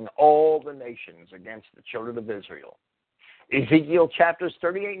gathering all the nations against the children of Israel. Ezekiel chapters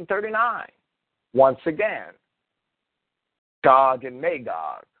 38 and 39. Once again, Gog and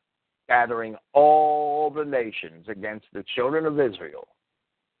Magog gathering all the nations against the children of Israel.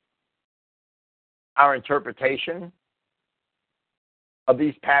 Our interpretation of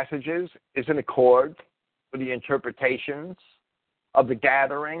these passages is in accord with the interpretations of the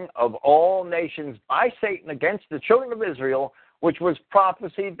gathering of all nations by Satan against the children of Israel, which was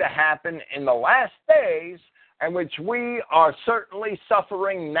prophesied to happen in the last days and which we are certainly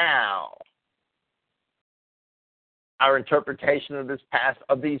suffering now. Our interpretation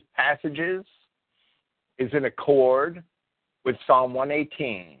of these passages is in accord with Psalm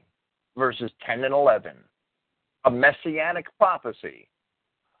 118, verses 10 and 11, a messianic prophecy.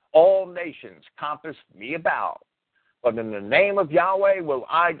 All nations compassed me about, but in the name of Yahweh will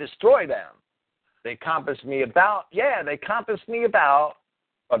I destroy them. They compassed me about,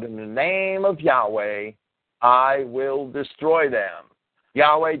 but in the name of Yahweh I will destroy them.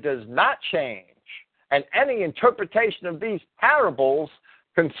 Yahweh does not change, and any interpretation of these parables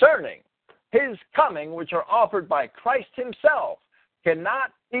concerning his coming, which are offered by Christ himself,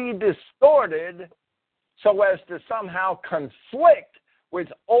 cannot be distorted so as to somehow conflict with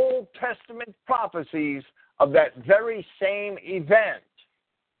Old Testament prophecies of that very same event.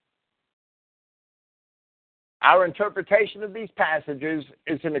 Our interpretation of these passages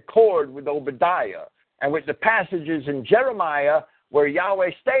is in accord with Obadiah and with the passages in Jeremiah where Yahweh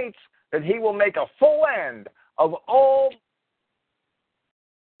states that he will make a full end of all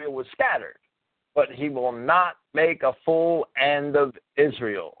Israel was scattered, but he will not make a full end of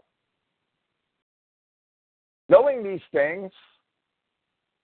Israel. Knowing these things,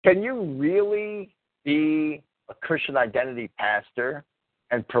 can you really be a Christian identity pastor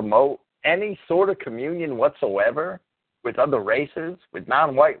and promote any sort of communion whatsoever with other races, with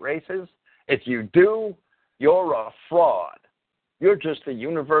non-white races? If you do, you're a fraud. You're just a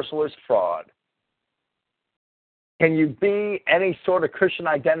universalist fraud. Can you be any sort of Christian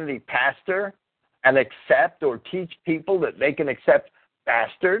identity pastor and accept or teach people that they can accept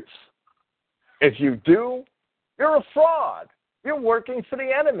bastards? If you do, you're a fraud. You're working for the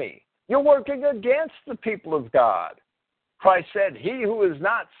enemy. You're working against the people of God. Christ said, he who is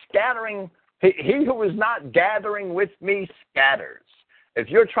not gathering with me scatters. If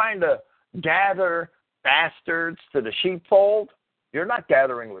you're trying to gather bastards to the sheepfold, you're not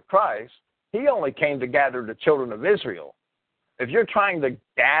gathering with Christ. He only came to gather the children of Israel. If you're trying to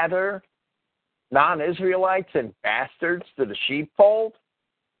gather non-Israelites and bastards to the sheepfold,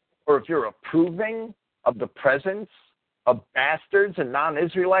 or if you're approving of the presence of bastards and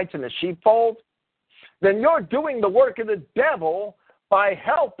non-Israelites in the sheepfold, then you're doing the work of the devil by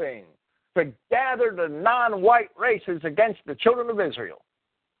helping to gather the non-white races against the children of Israel.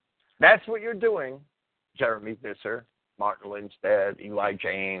 That's what you're doing, Jeremy Visser, Martin Lindstedt, Eli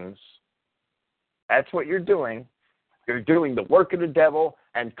James. That's what you're doing. You're doing the work of the devil,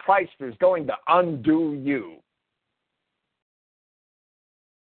 and Christ is going to undo you.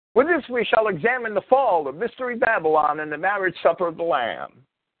 With this, we shall examine the fall of Mystery Babylon and the marriage supper of the Lamb.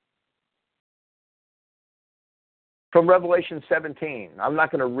 from Revelation 17. I'm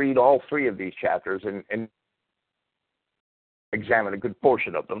not going to read all three of these chapters and examine a good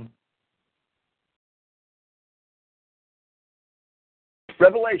portion of them.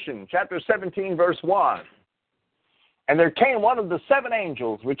 Revelation chapter 17, verse 1. And there came one of the seven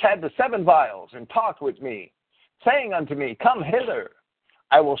angels which had the seven vials, and talked with me, saying unto me, Come hither,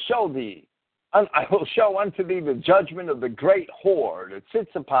 I will show unto thee the judgment of the great whore that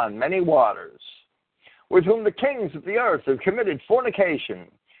sits upon many waters, with whom the kings of the earth have committed fornication,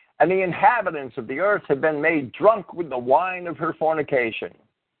 and the inhabitants of the earth have been made drunk with the wine of her fornication.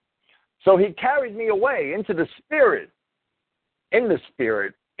 So he carried me away into the spirit,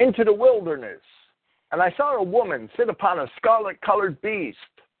 into the wilderness, and I saw a woman sit upon a scarlet-colored beast,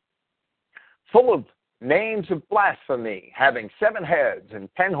 full of names of blasphemy, having 7 heads and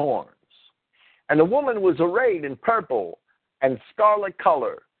 10 horns. And the woman was arrayed in purple and scarlet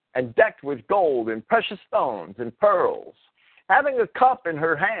color, and decked with gold and precious stones and pearls, having a cup in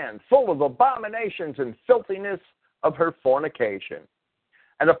her hand full of abominations and filthiness of her fornication.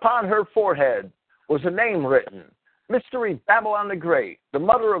 And upon her forehead was a name written, Mystery Babylon the Great, the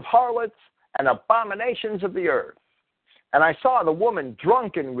mother of harlots and abominations of the earth. And I saw the woman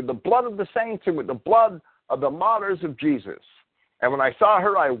drunken with the blood of the saints and with the blood of the martyrs of Jesus. And when I saw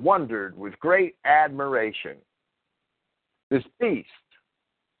her, I wondered with great admiration. This beast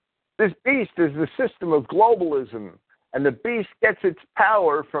is the system of globalism, and the beast gets its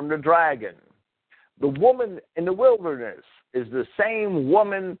power from the dragon. The woman in the wilderness is the same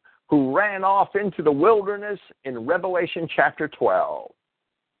woman who ran off into the wilderness in Revelation chapter 12,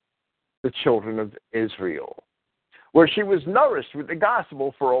 the children of Israel, where she was nourished with the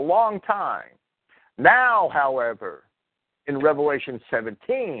gospel for a long time. Now, however, in Revelation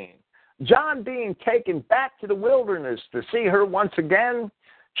 17, John being taken back to the wilderness to see her once again,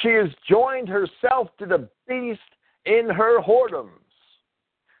 she has joined herself to the beast in her whoredoms.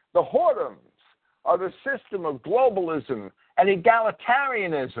 The whoredoms are the system of globalism and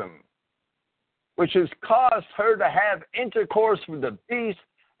egalitarianism, which has caused her to have intercourse with the beast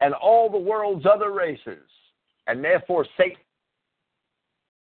and all the world's other races, and therefore Satan,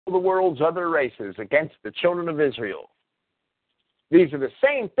 the world's other races against the children of Israel. These are the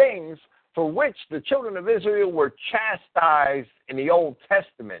same things for which the children of Israel were chastised in the Old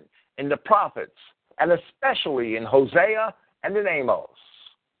Testament, in the prophets, and especially in Hosea and in Amos.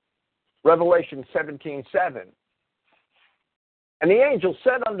 Revelation 17:7. And the angel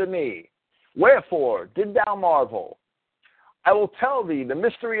said unto me, Wherefore did thou marvel? I will tell thee the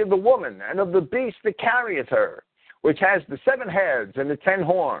mystery of the woman and of the beast that carrieth her, which has the 7 heads and the 10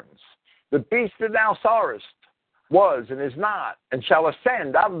 horns. The beast that thou sawest was and is not, and shall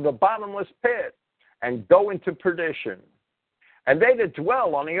ascend out of the bottomless pit, and go into perdition. And they that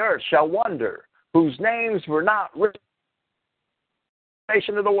dwell on the earth shall wonder, whose names were not written in the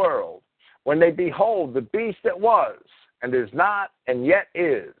nation of the world, when they behold the beast that was, and is not, and yet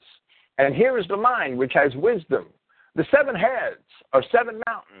is. And here is the mind which has wisdom. The 7 heads are 7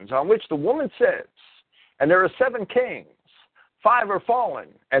 mountains on which the woman sits, and there are 7 kings. 5 are fallen,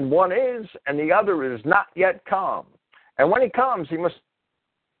 and 1 is, and the other is not yet come. And when he comes, he must.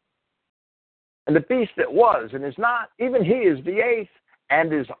 And the beast that was and is not, even he is the 8th,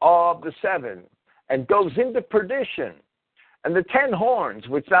 and is of the 7, and goes into perdition. And the 10 horns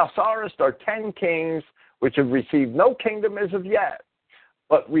which thou sawest are 10 kings, which have received no kingdom as of yet,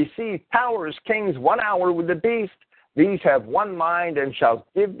 but receive power as kings 1 hour with the beast. These have one mind, and shall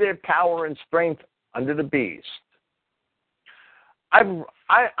give their power and strength unto the beast.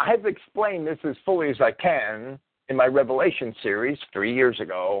 I've explained this as fully as I can in my Revelation series 3 years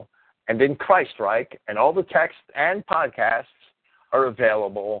ago, and in Christrike, and all the texts and podcasts are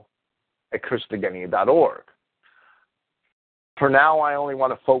available at christogenea.org. For now, I only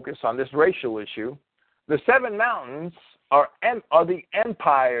want to focus on this racial issue. The 7 mountains are the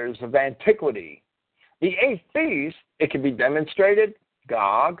empires of antiquity. The 8th beast, it can be demonstrated,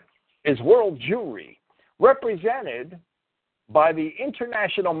 Gog, is world Jewry, represented by the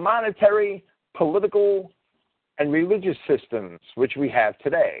international monetary, political, and religious systems which we have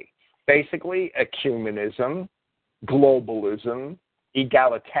today. Basically, ecumenism, globalism,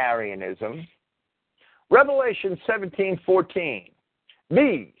 egalitarianism. Revelation 17:14.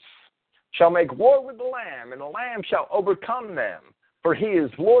 These shall make war with the Lamb, and the Lamb shall overcome them, for he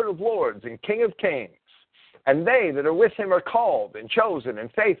is Lord of lords and King of kings. And they that are with him are called and chosen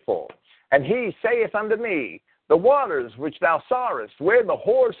and faithful. And he saith unto me, The waters which thou sawest, where the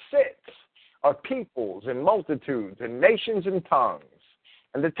whore sits, are peoples and multitudes and nations and tongues.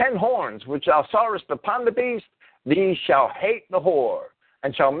 And the 10 horns which thou sawest upon the beast, these shall hate the whore,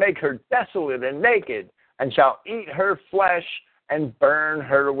 and shall make her desolate and naked, and shall eat her flesh and burn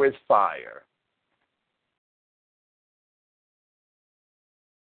her with fire.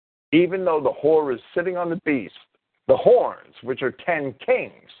 Even though the whore is sitting on the beast, the horns, which are 10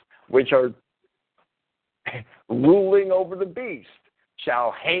 kings, which are ruling over the beast,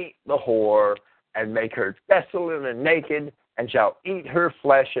 shall hate the whore and make her desolate and naked, and shall eat her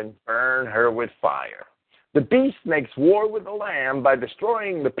flesh and burn her with fire. The beast makes war with the Lamb by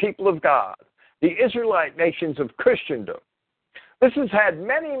destroying the people of God, the Israelite nations of Christendom. This has had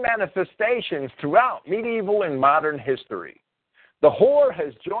many manifestations throughout medieval and modern history. The whore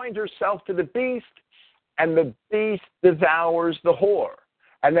has joined herself to the beast, and the beast devours the whore.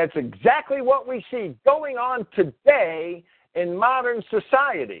 And that's exactly what we see going on today in modern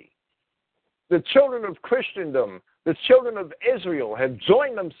society. The children of Christendom, the children of Israel, have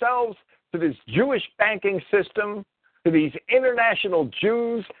joined themselves to this Jewish banking system, to these international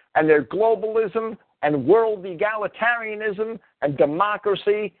Jews and their globalism and world egalitarianism and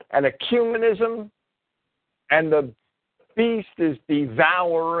democracy and ecumenism, and the beast is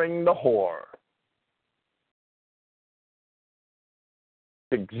devouring the whore.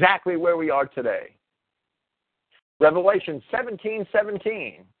 It's exactly where we are today. Revelation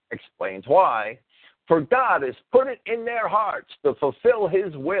 17:17 explains why. For God has put it in their hearts to fulfill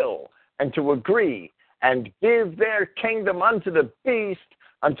his will and to agree and give their kingdom unto the beast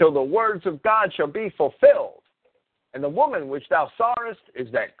until the words of God shall be fulfilled. And the woman which thou sawest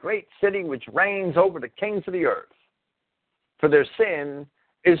is that great city which reigns over the kings of the earth. For their sin,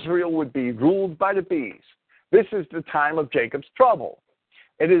 Israel would be ruled by the beast. This is the time of Jacob's trouble.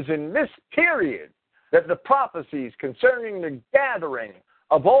 It is in this period that the prophecies concerning the gathering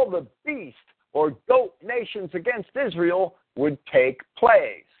of all the beast or goat nations against Israel would take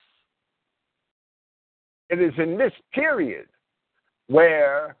place. It is in this period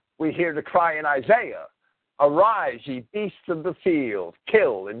where we hear the cry in Isaiah, arise, ye beasts of the field,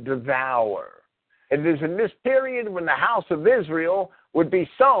 kill and devour. It is in this period when the house of Israel would be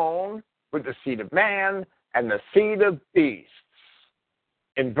sown with the seed of man and the seed of beasts.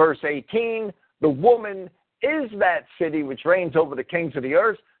 In verse 18, the woman is that city which reigns over the kings of the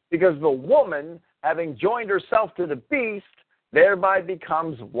earth, because the woman, having joined herself to the beast, thereby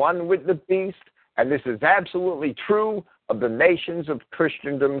becomes one with the beast, and this is absolutely true of the nations of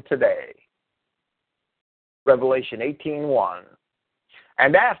Christendom today. Revelation 18:1.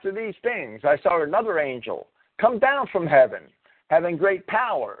 And after these things I saw another angel come down from heaven, having great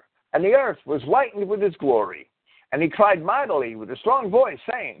power, and the earth was lightened with his glory. And he cried mightily with a strong voice,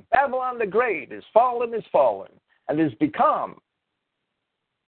 saying, Babylon the Great is fallen, and is become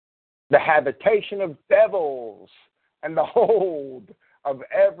the habitation of devils, and the hold of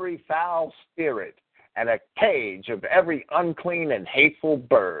every foul spirit, and a cage of every unclean and hateful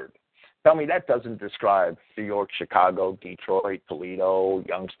bird. Tell me that doesn't describe New York, Chicago, Detroit, Toledo,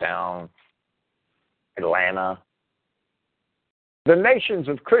 Youngstown, Atlanta. The nations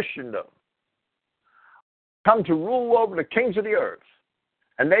of Christendom come to rule over the kings of the earth,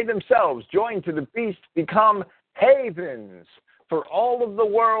 and they themselves, joined to the beast, become havens for all of the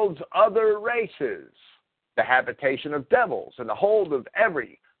world's other races, the habitation of devils, and the hold of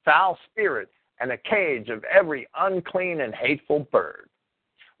every foul spirit, and a cage of every unclean and hateful bird.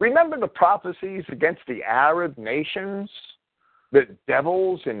 Remember the prophecies against the Arab nations, that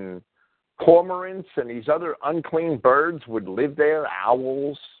devils and cormorants and these other unclean birds would live there,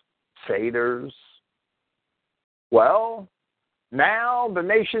 owls, satyrs. Well, now the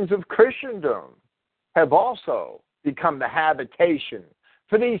nations of Christendom have also become the habitation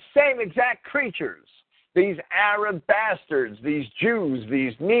for these same exact creatures, these Arab bastards, these Jews,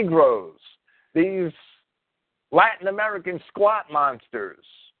 these Negroes, these Latin American squat monsters,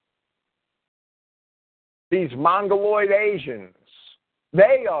 these Mongoloid Asians.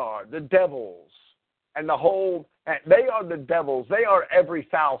 They are the devils and the whole, they are the devils. They are every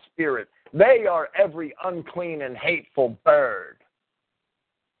foul spirit. They are every unclean and hateful bird.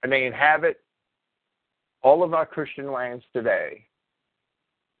 And they inhabit all of our Christian lands today.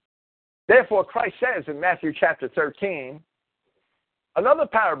 Therefore, Christ says in Matthew chapter 13, another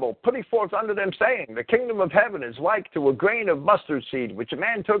parable, putting forth unto them, saying, the kingdom of heaven is like to a grain of mustard seed, which a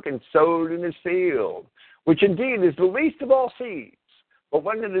man took and sowed in his field, which indeed is the least of all seeds. But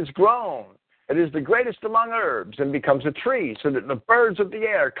when it is grown, it is the greatest among herbs, and becomes a tree, so that the birds of the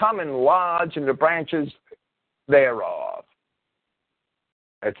air come and lodge in the branches thereof.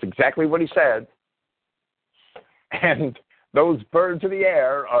 That's exactly what he said. And those birds of the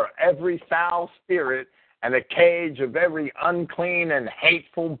air are every foul spirit and a cage of every unclean and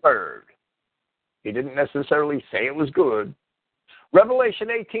hateful bird. He didn't necessarily say it was good. Revelation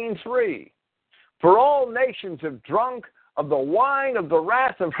 18:3. For all nations have drunk of the wine of the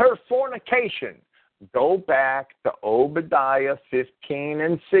wrath of her fornication. Go back to Obadiah 15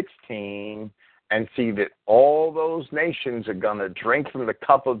 and 16 and see that all those nations are going to drink from the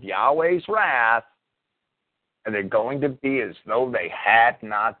cup of Yahweh's wrath, and they're going to be as though they had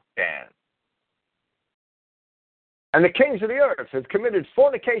not been. And the kings of the earth have committed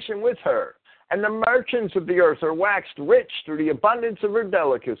fornication with her, and the merchants of the earth are waxed rich through the abundance of her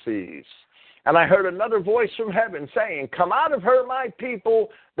delicacies. And I heard another voice from heaven saying, Come out of her, my people,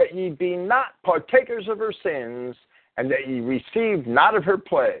 that ye be not partakers of her sins, and that ye receive not of her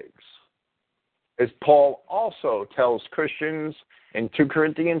plagues. As Paul also tells Christians in 2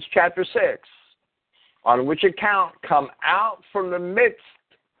 Corinthians chapter 6, on which account come out from the midst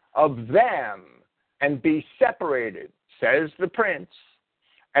of them and be separated, says the prince,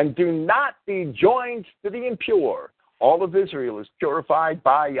 and do not be joined to the impure. All of Israel is purified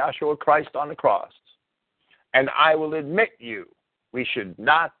by Yahshua Christ on the cross. And I will admit you, we should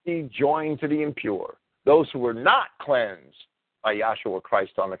not be joined to the impure, those who were not cleansed by Yahshua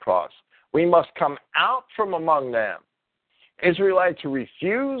Christ on the cross. We must come out from among them. Israelites who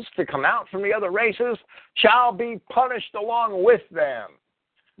refuse to come out from the other races shall be punished along with them.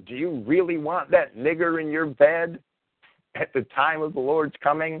 Do you really want that nigger in your bed at the time of the Lord's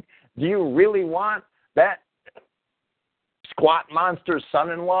coming? Do you really want that squat monster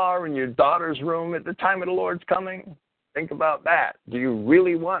son-in-law in your daughter's room at the time of the Lord's coming? Think about that. Do you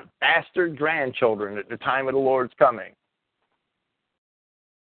really want bastard grandchildren at the time of the Lord's coming?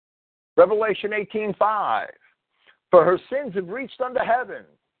 Revelation 18:5. For her sins have reached unto heaven,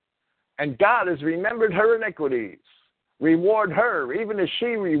 and God has remembered her iniquities. Reward her, even as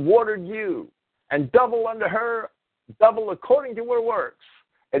she rewarded you, and double unto her, double according to her works.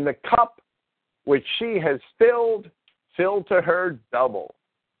 And the cup which she has filled, fill to her double.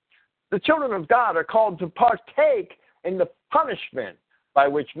 The children of God are called to partake in the punishment by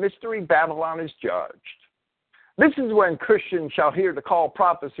which Mystery Babylon is judged. This is when Christians shall hear the call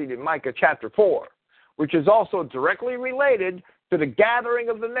prophesied in Micah chapter 4, which is also directly related to the gathering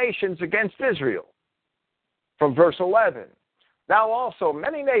of the nations against Israel. From verse 11, Now also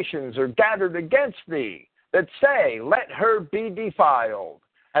many nations are gathered against thee, that say, Let her be defiled,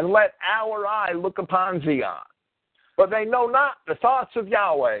 and let our eye look upon Zion. But they know not the thoughts of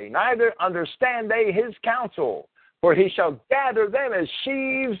Yahweh, neither understand they his counsel. For he shall gather them as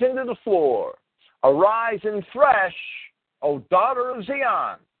sheaves into the floor. Arise and thresh, O daughter of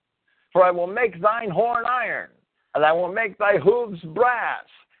Zion. For I will make thine horn iron, and I will make thy hooves brass,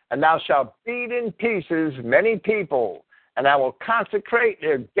 and thou shalt beat in pieces many people, and I will consecrate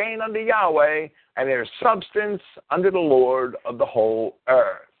their gain unto Yahweh, and their substance unto the Lord of the whole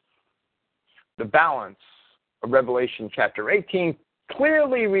earth. The balance of Revelation chapter 18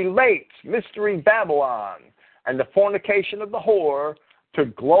 clearly relates Mystery Babylon and the fornication of the whore to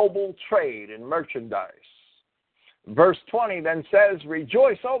global trade and merchandise. Verse 20 then says,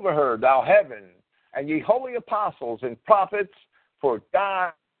 Rejoice over her, thou heaven, and ye holy apostles and prophets, for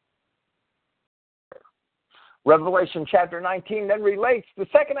God. Revelation chapter 19 then relates the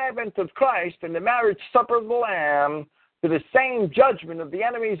second advent of Christ and the marriage supper of the Lamb to the same judgment of the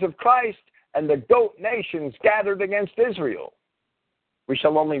enemies of Christ and the goat nations gathered against Israel. We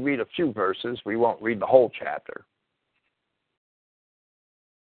shall only read a few verses. We won't read the whole chapter.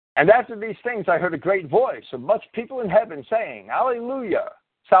 And after these things I heard a great voice of much people in heaven saying, Alleluia!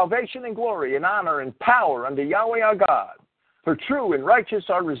 Salvation and glory and honor and power unto Yahweh our God. For true and righteous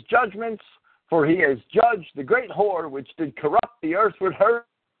are his judgments, for he has judged the great whore which did corrupt the earth with her,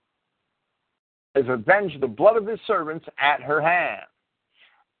 has avenged the blood of his servants at her hand.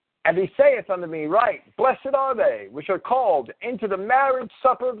 And he saith unto me, Right, blessed are they which are called into the marriage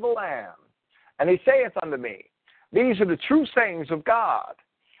supper of the Lamb. And he saith unto me, These are the true sayings of God.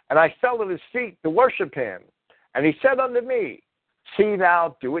 And I fell at his feet to worship him. And he said unto me, See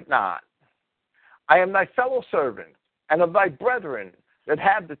thou do it not. I am thy fellow servant, and of thy brethren that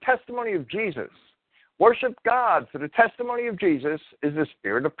have the testimony of Jesus. Worship God, for the testimony of Jesus is the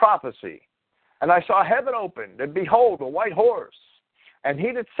spirit of prophecy. And I saw heaven opened, and behold, a white horse. And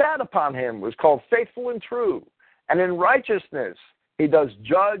he that sat upon him was called Faithful and True. And in righteousness he does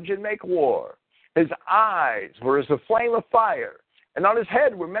judge and make war. His eyes were as a flame of fire, and on his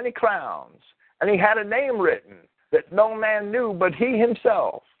head were many crowns. And he had a name written that no man knew but he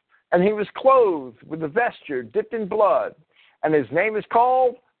himself. And he was clothed with a vesture dipped in blood. And his name is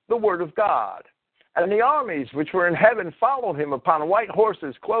called the Word of God. And the armies which were in heaven followed him upon white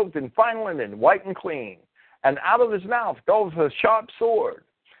horses, clothed in fine linen, white and clean. And out of his mouth goeth a sharp sword,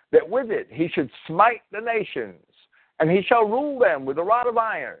 that with it he should smite the nations. And he shall rule them with a rod of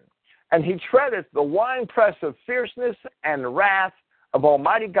iron. And he treadeth the winepress of fierceness and wrath of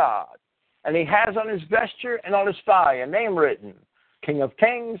Almighty God. And he has on his vesture and on his thigh a name written, King of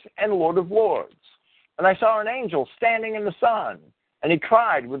Kings and Lord of Lords. And I saw an angel standing in the sun, and he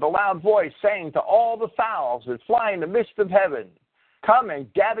cried with a loud voice, saying to all the fowls that fly in the midst of heaven, Come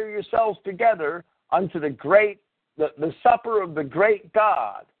and gather yourselves together unto the supper of the great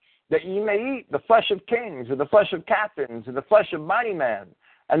God, that ye may eat the flesh of kings, and the flesh of captains, and the flesh of mighty men,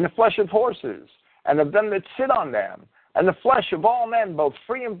 and the flesh of horses, and of them that sit on them, and the flesh of all men, both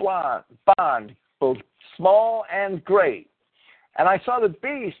free and bond, both small and great. And I saw the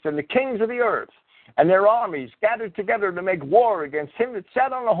beast and the kings of the earth, and their armies gathered together to make war against him that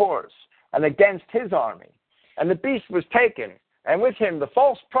sat on the horse, and against his army. And the beast was taken, and with him the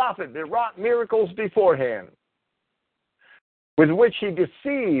false prophet that wrought miracles before him, with which he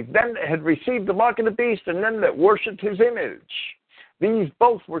deceived them that had received the mark of the beast, and them that worshipped his image. These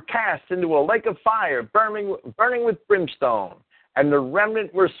both were cast into a lake of fire, burning with brimstone. And the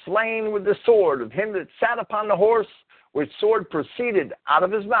remnant were slain with the sword of him that sat upon the horse, which sword proceeded out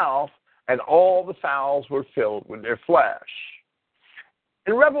of his mouth, and all the fowls were filled with their flesh.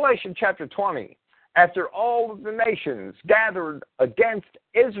 In Revelation chapter 20, after all of the nations gathered against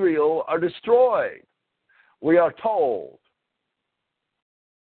Israel are destroyed, we are told,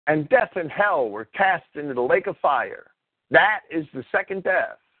 and death and hell were cast into the lake of fire. That is the second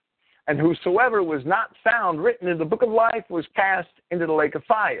death. And whosoever was not found written in the book of life was cast into the lake of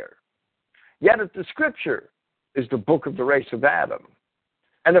fire. Yet if the scripture is the book of the race of Adam,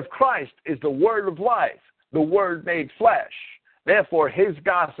 and if Christ is the word of life, the word made flesh, therefore his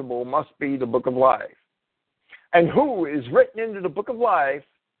gospel must be the book of life. And who is written into the book of life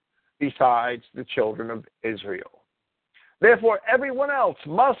besides the children of Israel? Therefore everyone else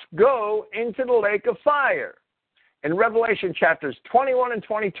must go into the lake of fire. In Revelation chapters 21 and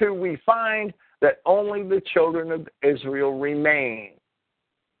 22, we find that only the children of Israel remain,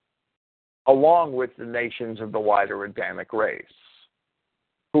 along with the nations of the wider Adamic race,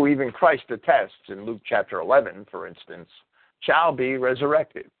 who even Christ attests in Luke chapter 11, for instance, shall be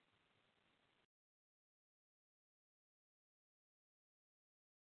resurrected.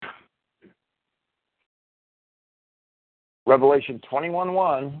 Revelation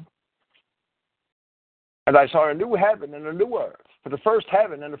 21:1. And I saw a new heaven and a new earth. For the first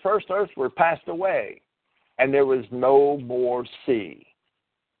heaven and the first earth were passed away, and there was no more sea.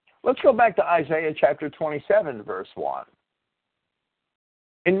 Let's go back to Isaiah chapter 27, verse 1.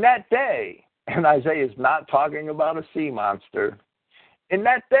 In that day, and Isaiah is not talking about a sea monster, in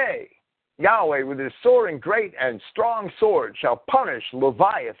that day, Yahweh with his soaring great and strong sword shall punish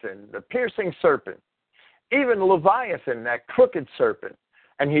Leviathan, the piercing serpent, even Leviathan, that crooked serpent,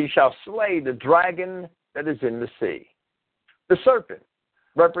 and he shall slay the dragon that is in the sea. The serpent,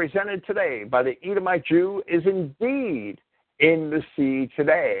 represented today by the Edomite Jew, is indeed in the sea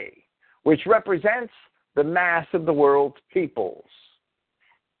today, which represents the mass of the world's peoples.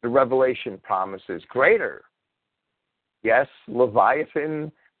 The Revelation promise is greater. Yes, Leviathan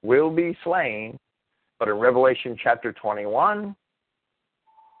will be slain, but in Revelation chapter 21,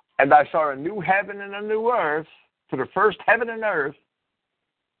 and I saw a new heaven and a new earth, for the first heaven and earth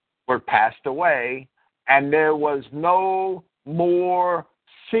were passed away, and there was no more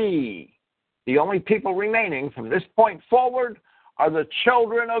sea. The only people remaining from this point forward are the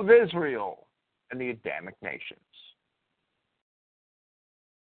children of Israel and the Adamic nations.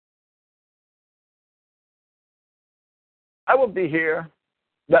 I will be here.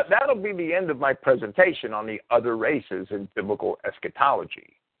 That'll be the end of my presentation on the other races in biblical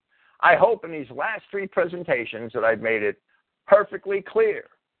eschatology. I hope in these last three presentations that I've made it perfectly clear.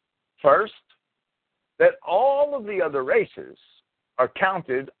 First, that all of the other races are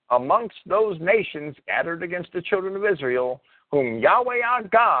counted amongst those nations gathered against the children of Israel, whom Yahweh our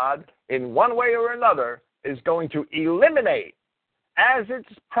God, in one way or another, is going to eliminate, as it's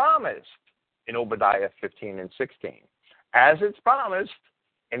promised in Obadiah 15 and 16, as it's promised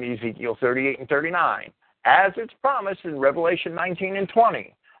in Ezekiel 38 and 39, as it's promised in Revelation 19 and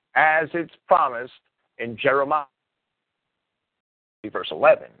 20, as it's promised in Jeremiah verse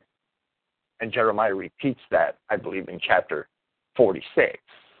 11. And Jeremiah repeats that, I believe, in chapter 46.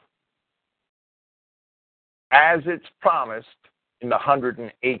 As it's promised in the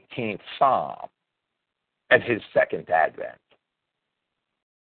 118th Psalm at his second advent.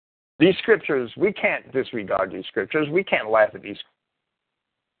 These scriptures, we can't disregard these scriptures. We can't laugh at these.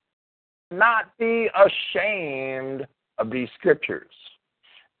 Not be ashamed of these scriptures.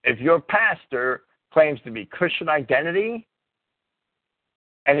 If your pastor claims to be Christian identity,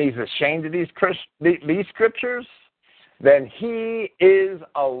 and he's ashamed of these scriptures, then he is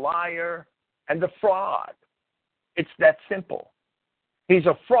a liar and a fraud. It's that simple. He's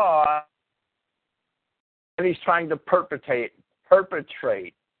a fraud, and he's trying to perpetrate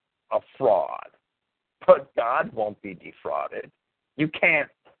a fraud. But God won't be defrauded. You can't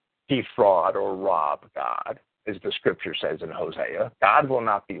defraud or rob God, as the scripture says in Hosea. God will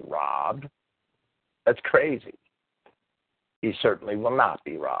not be robbed. That's crazy. He certainly will not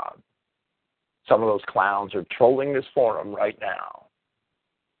be robbed. Some of those clowns are trolling this forum right now.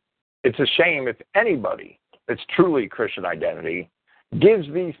 It's a shame if anybody that's truly Christian identity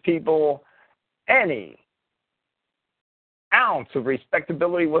gives these people any ounce of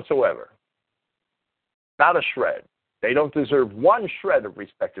respectability whatsoever. Not a shred. They don't deserve one shred of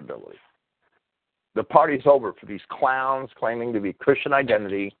respectability. The party's over for these clowns claiming to be Christian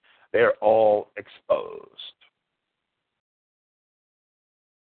identity. They're all exposed.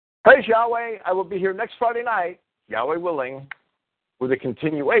 Praise Yahweh. I will be here next Friday night, Yahweh willing, with a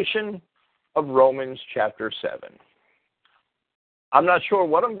continuation of Romans chapter 7. I'm not sure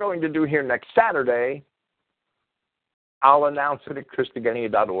what I'm going to do here next Saturday. I'll announce it at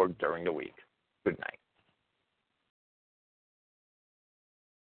Christogenea.org during the week. Good night.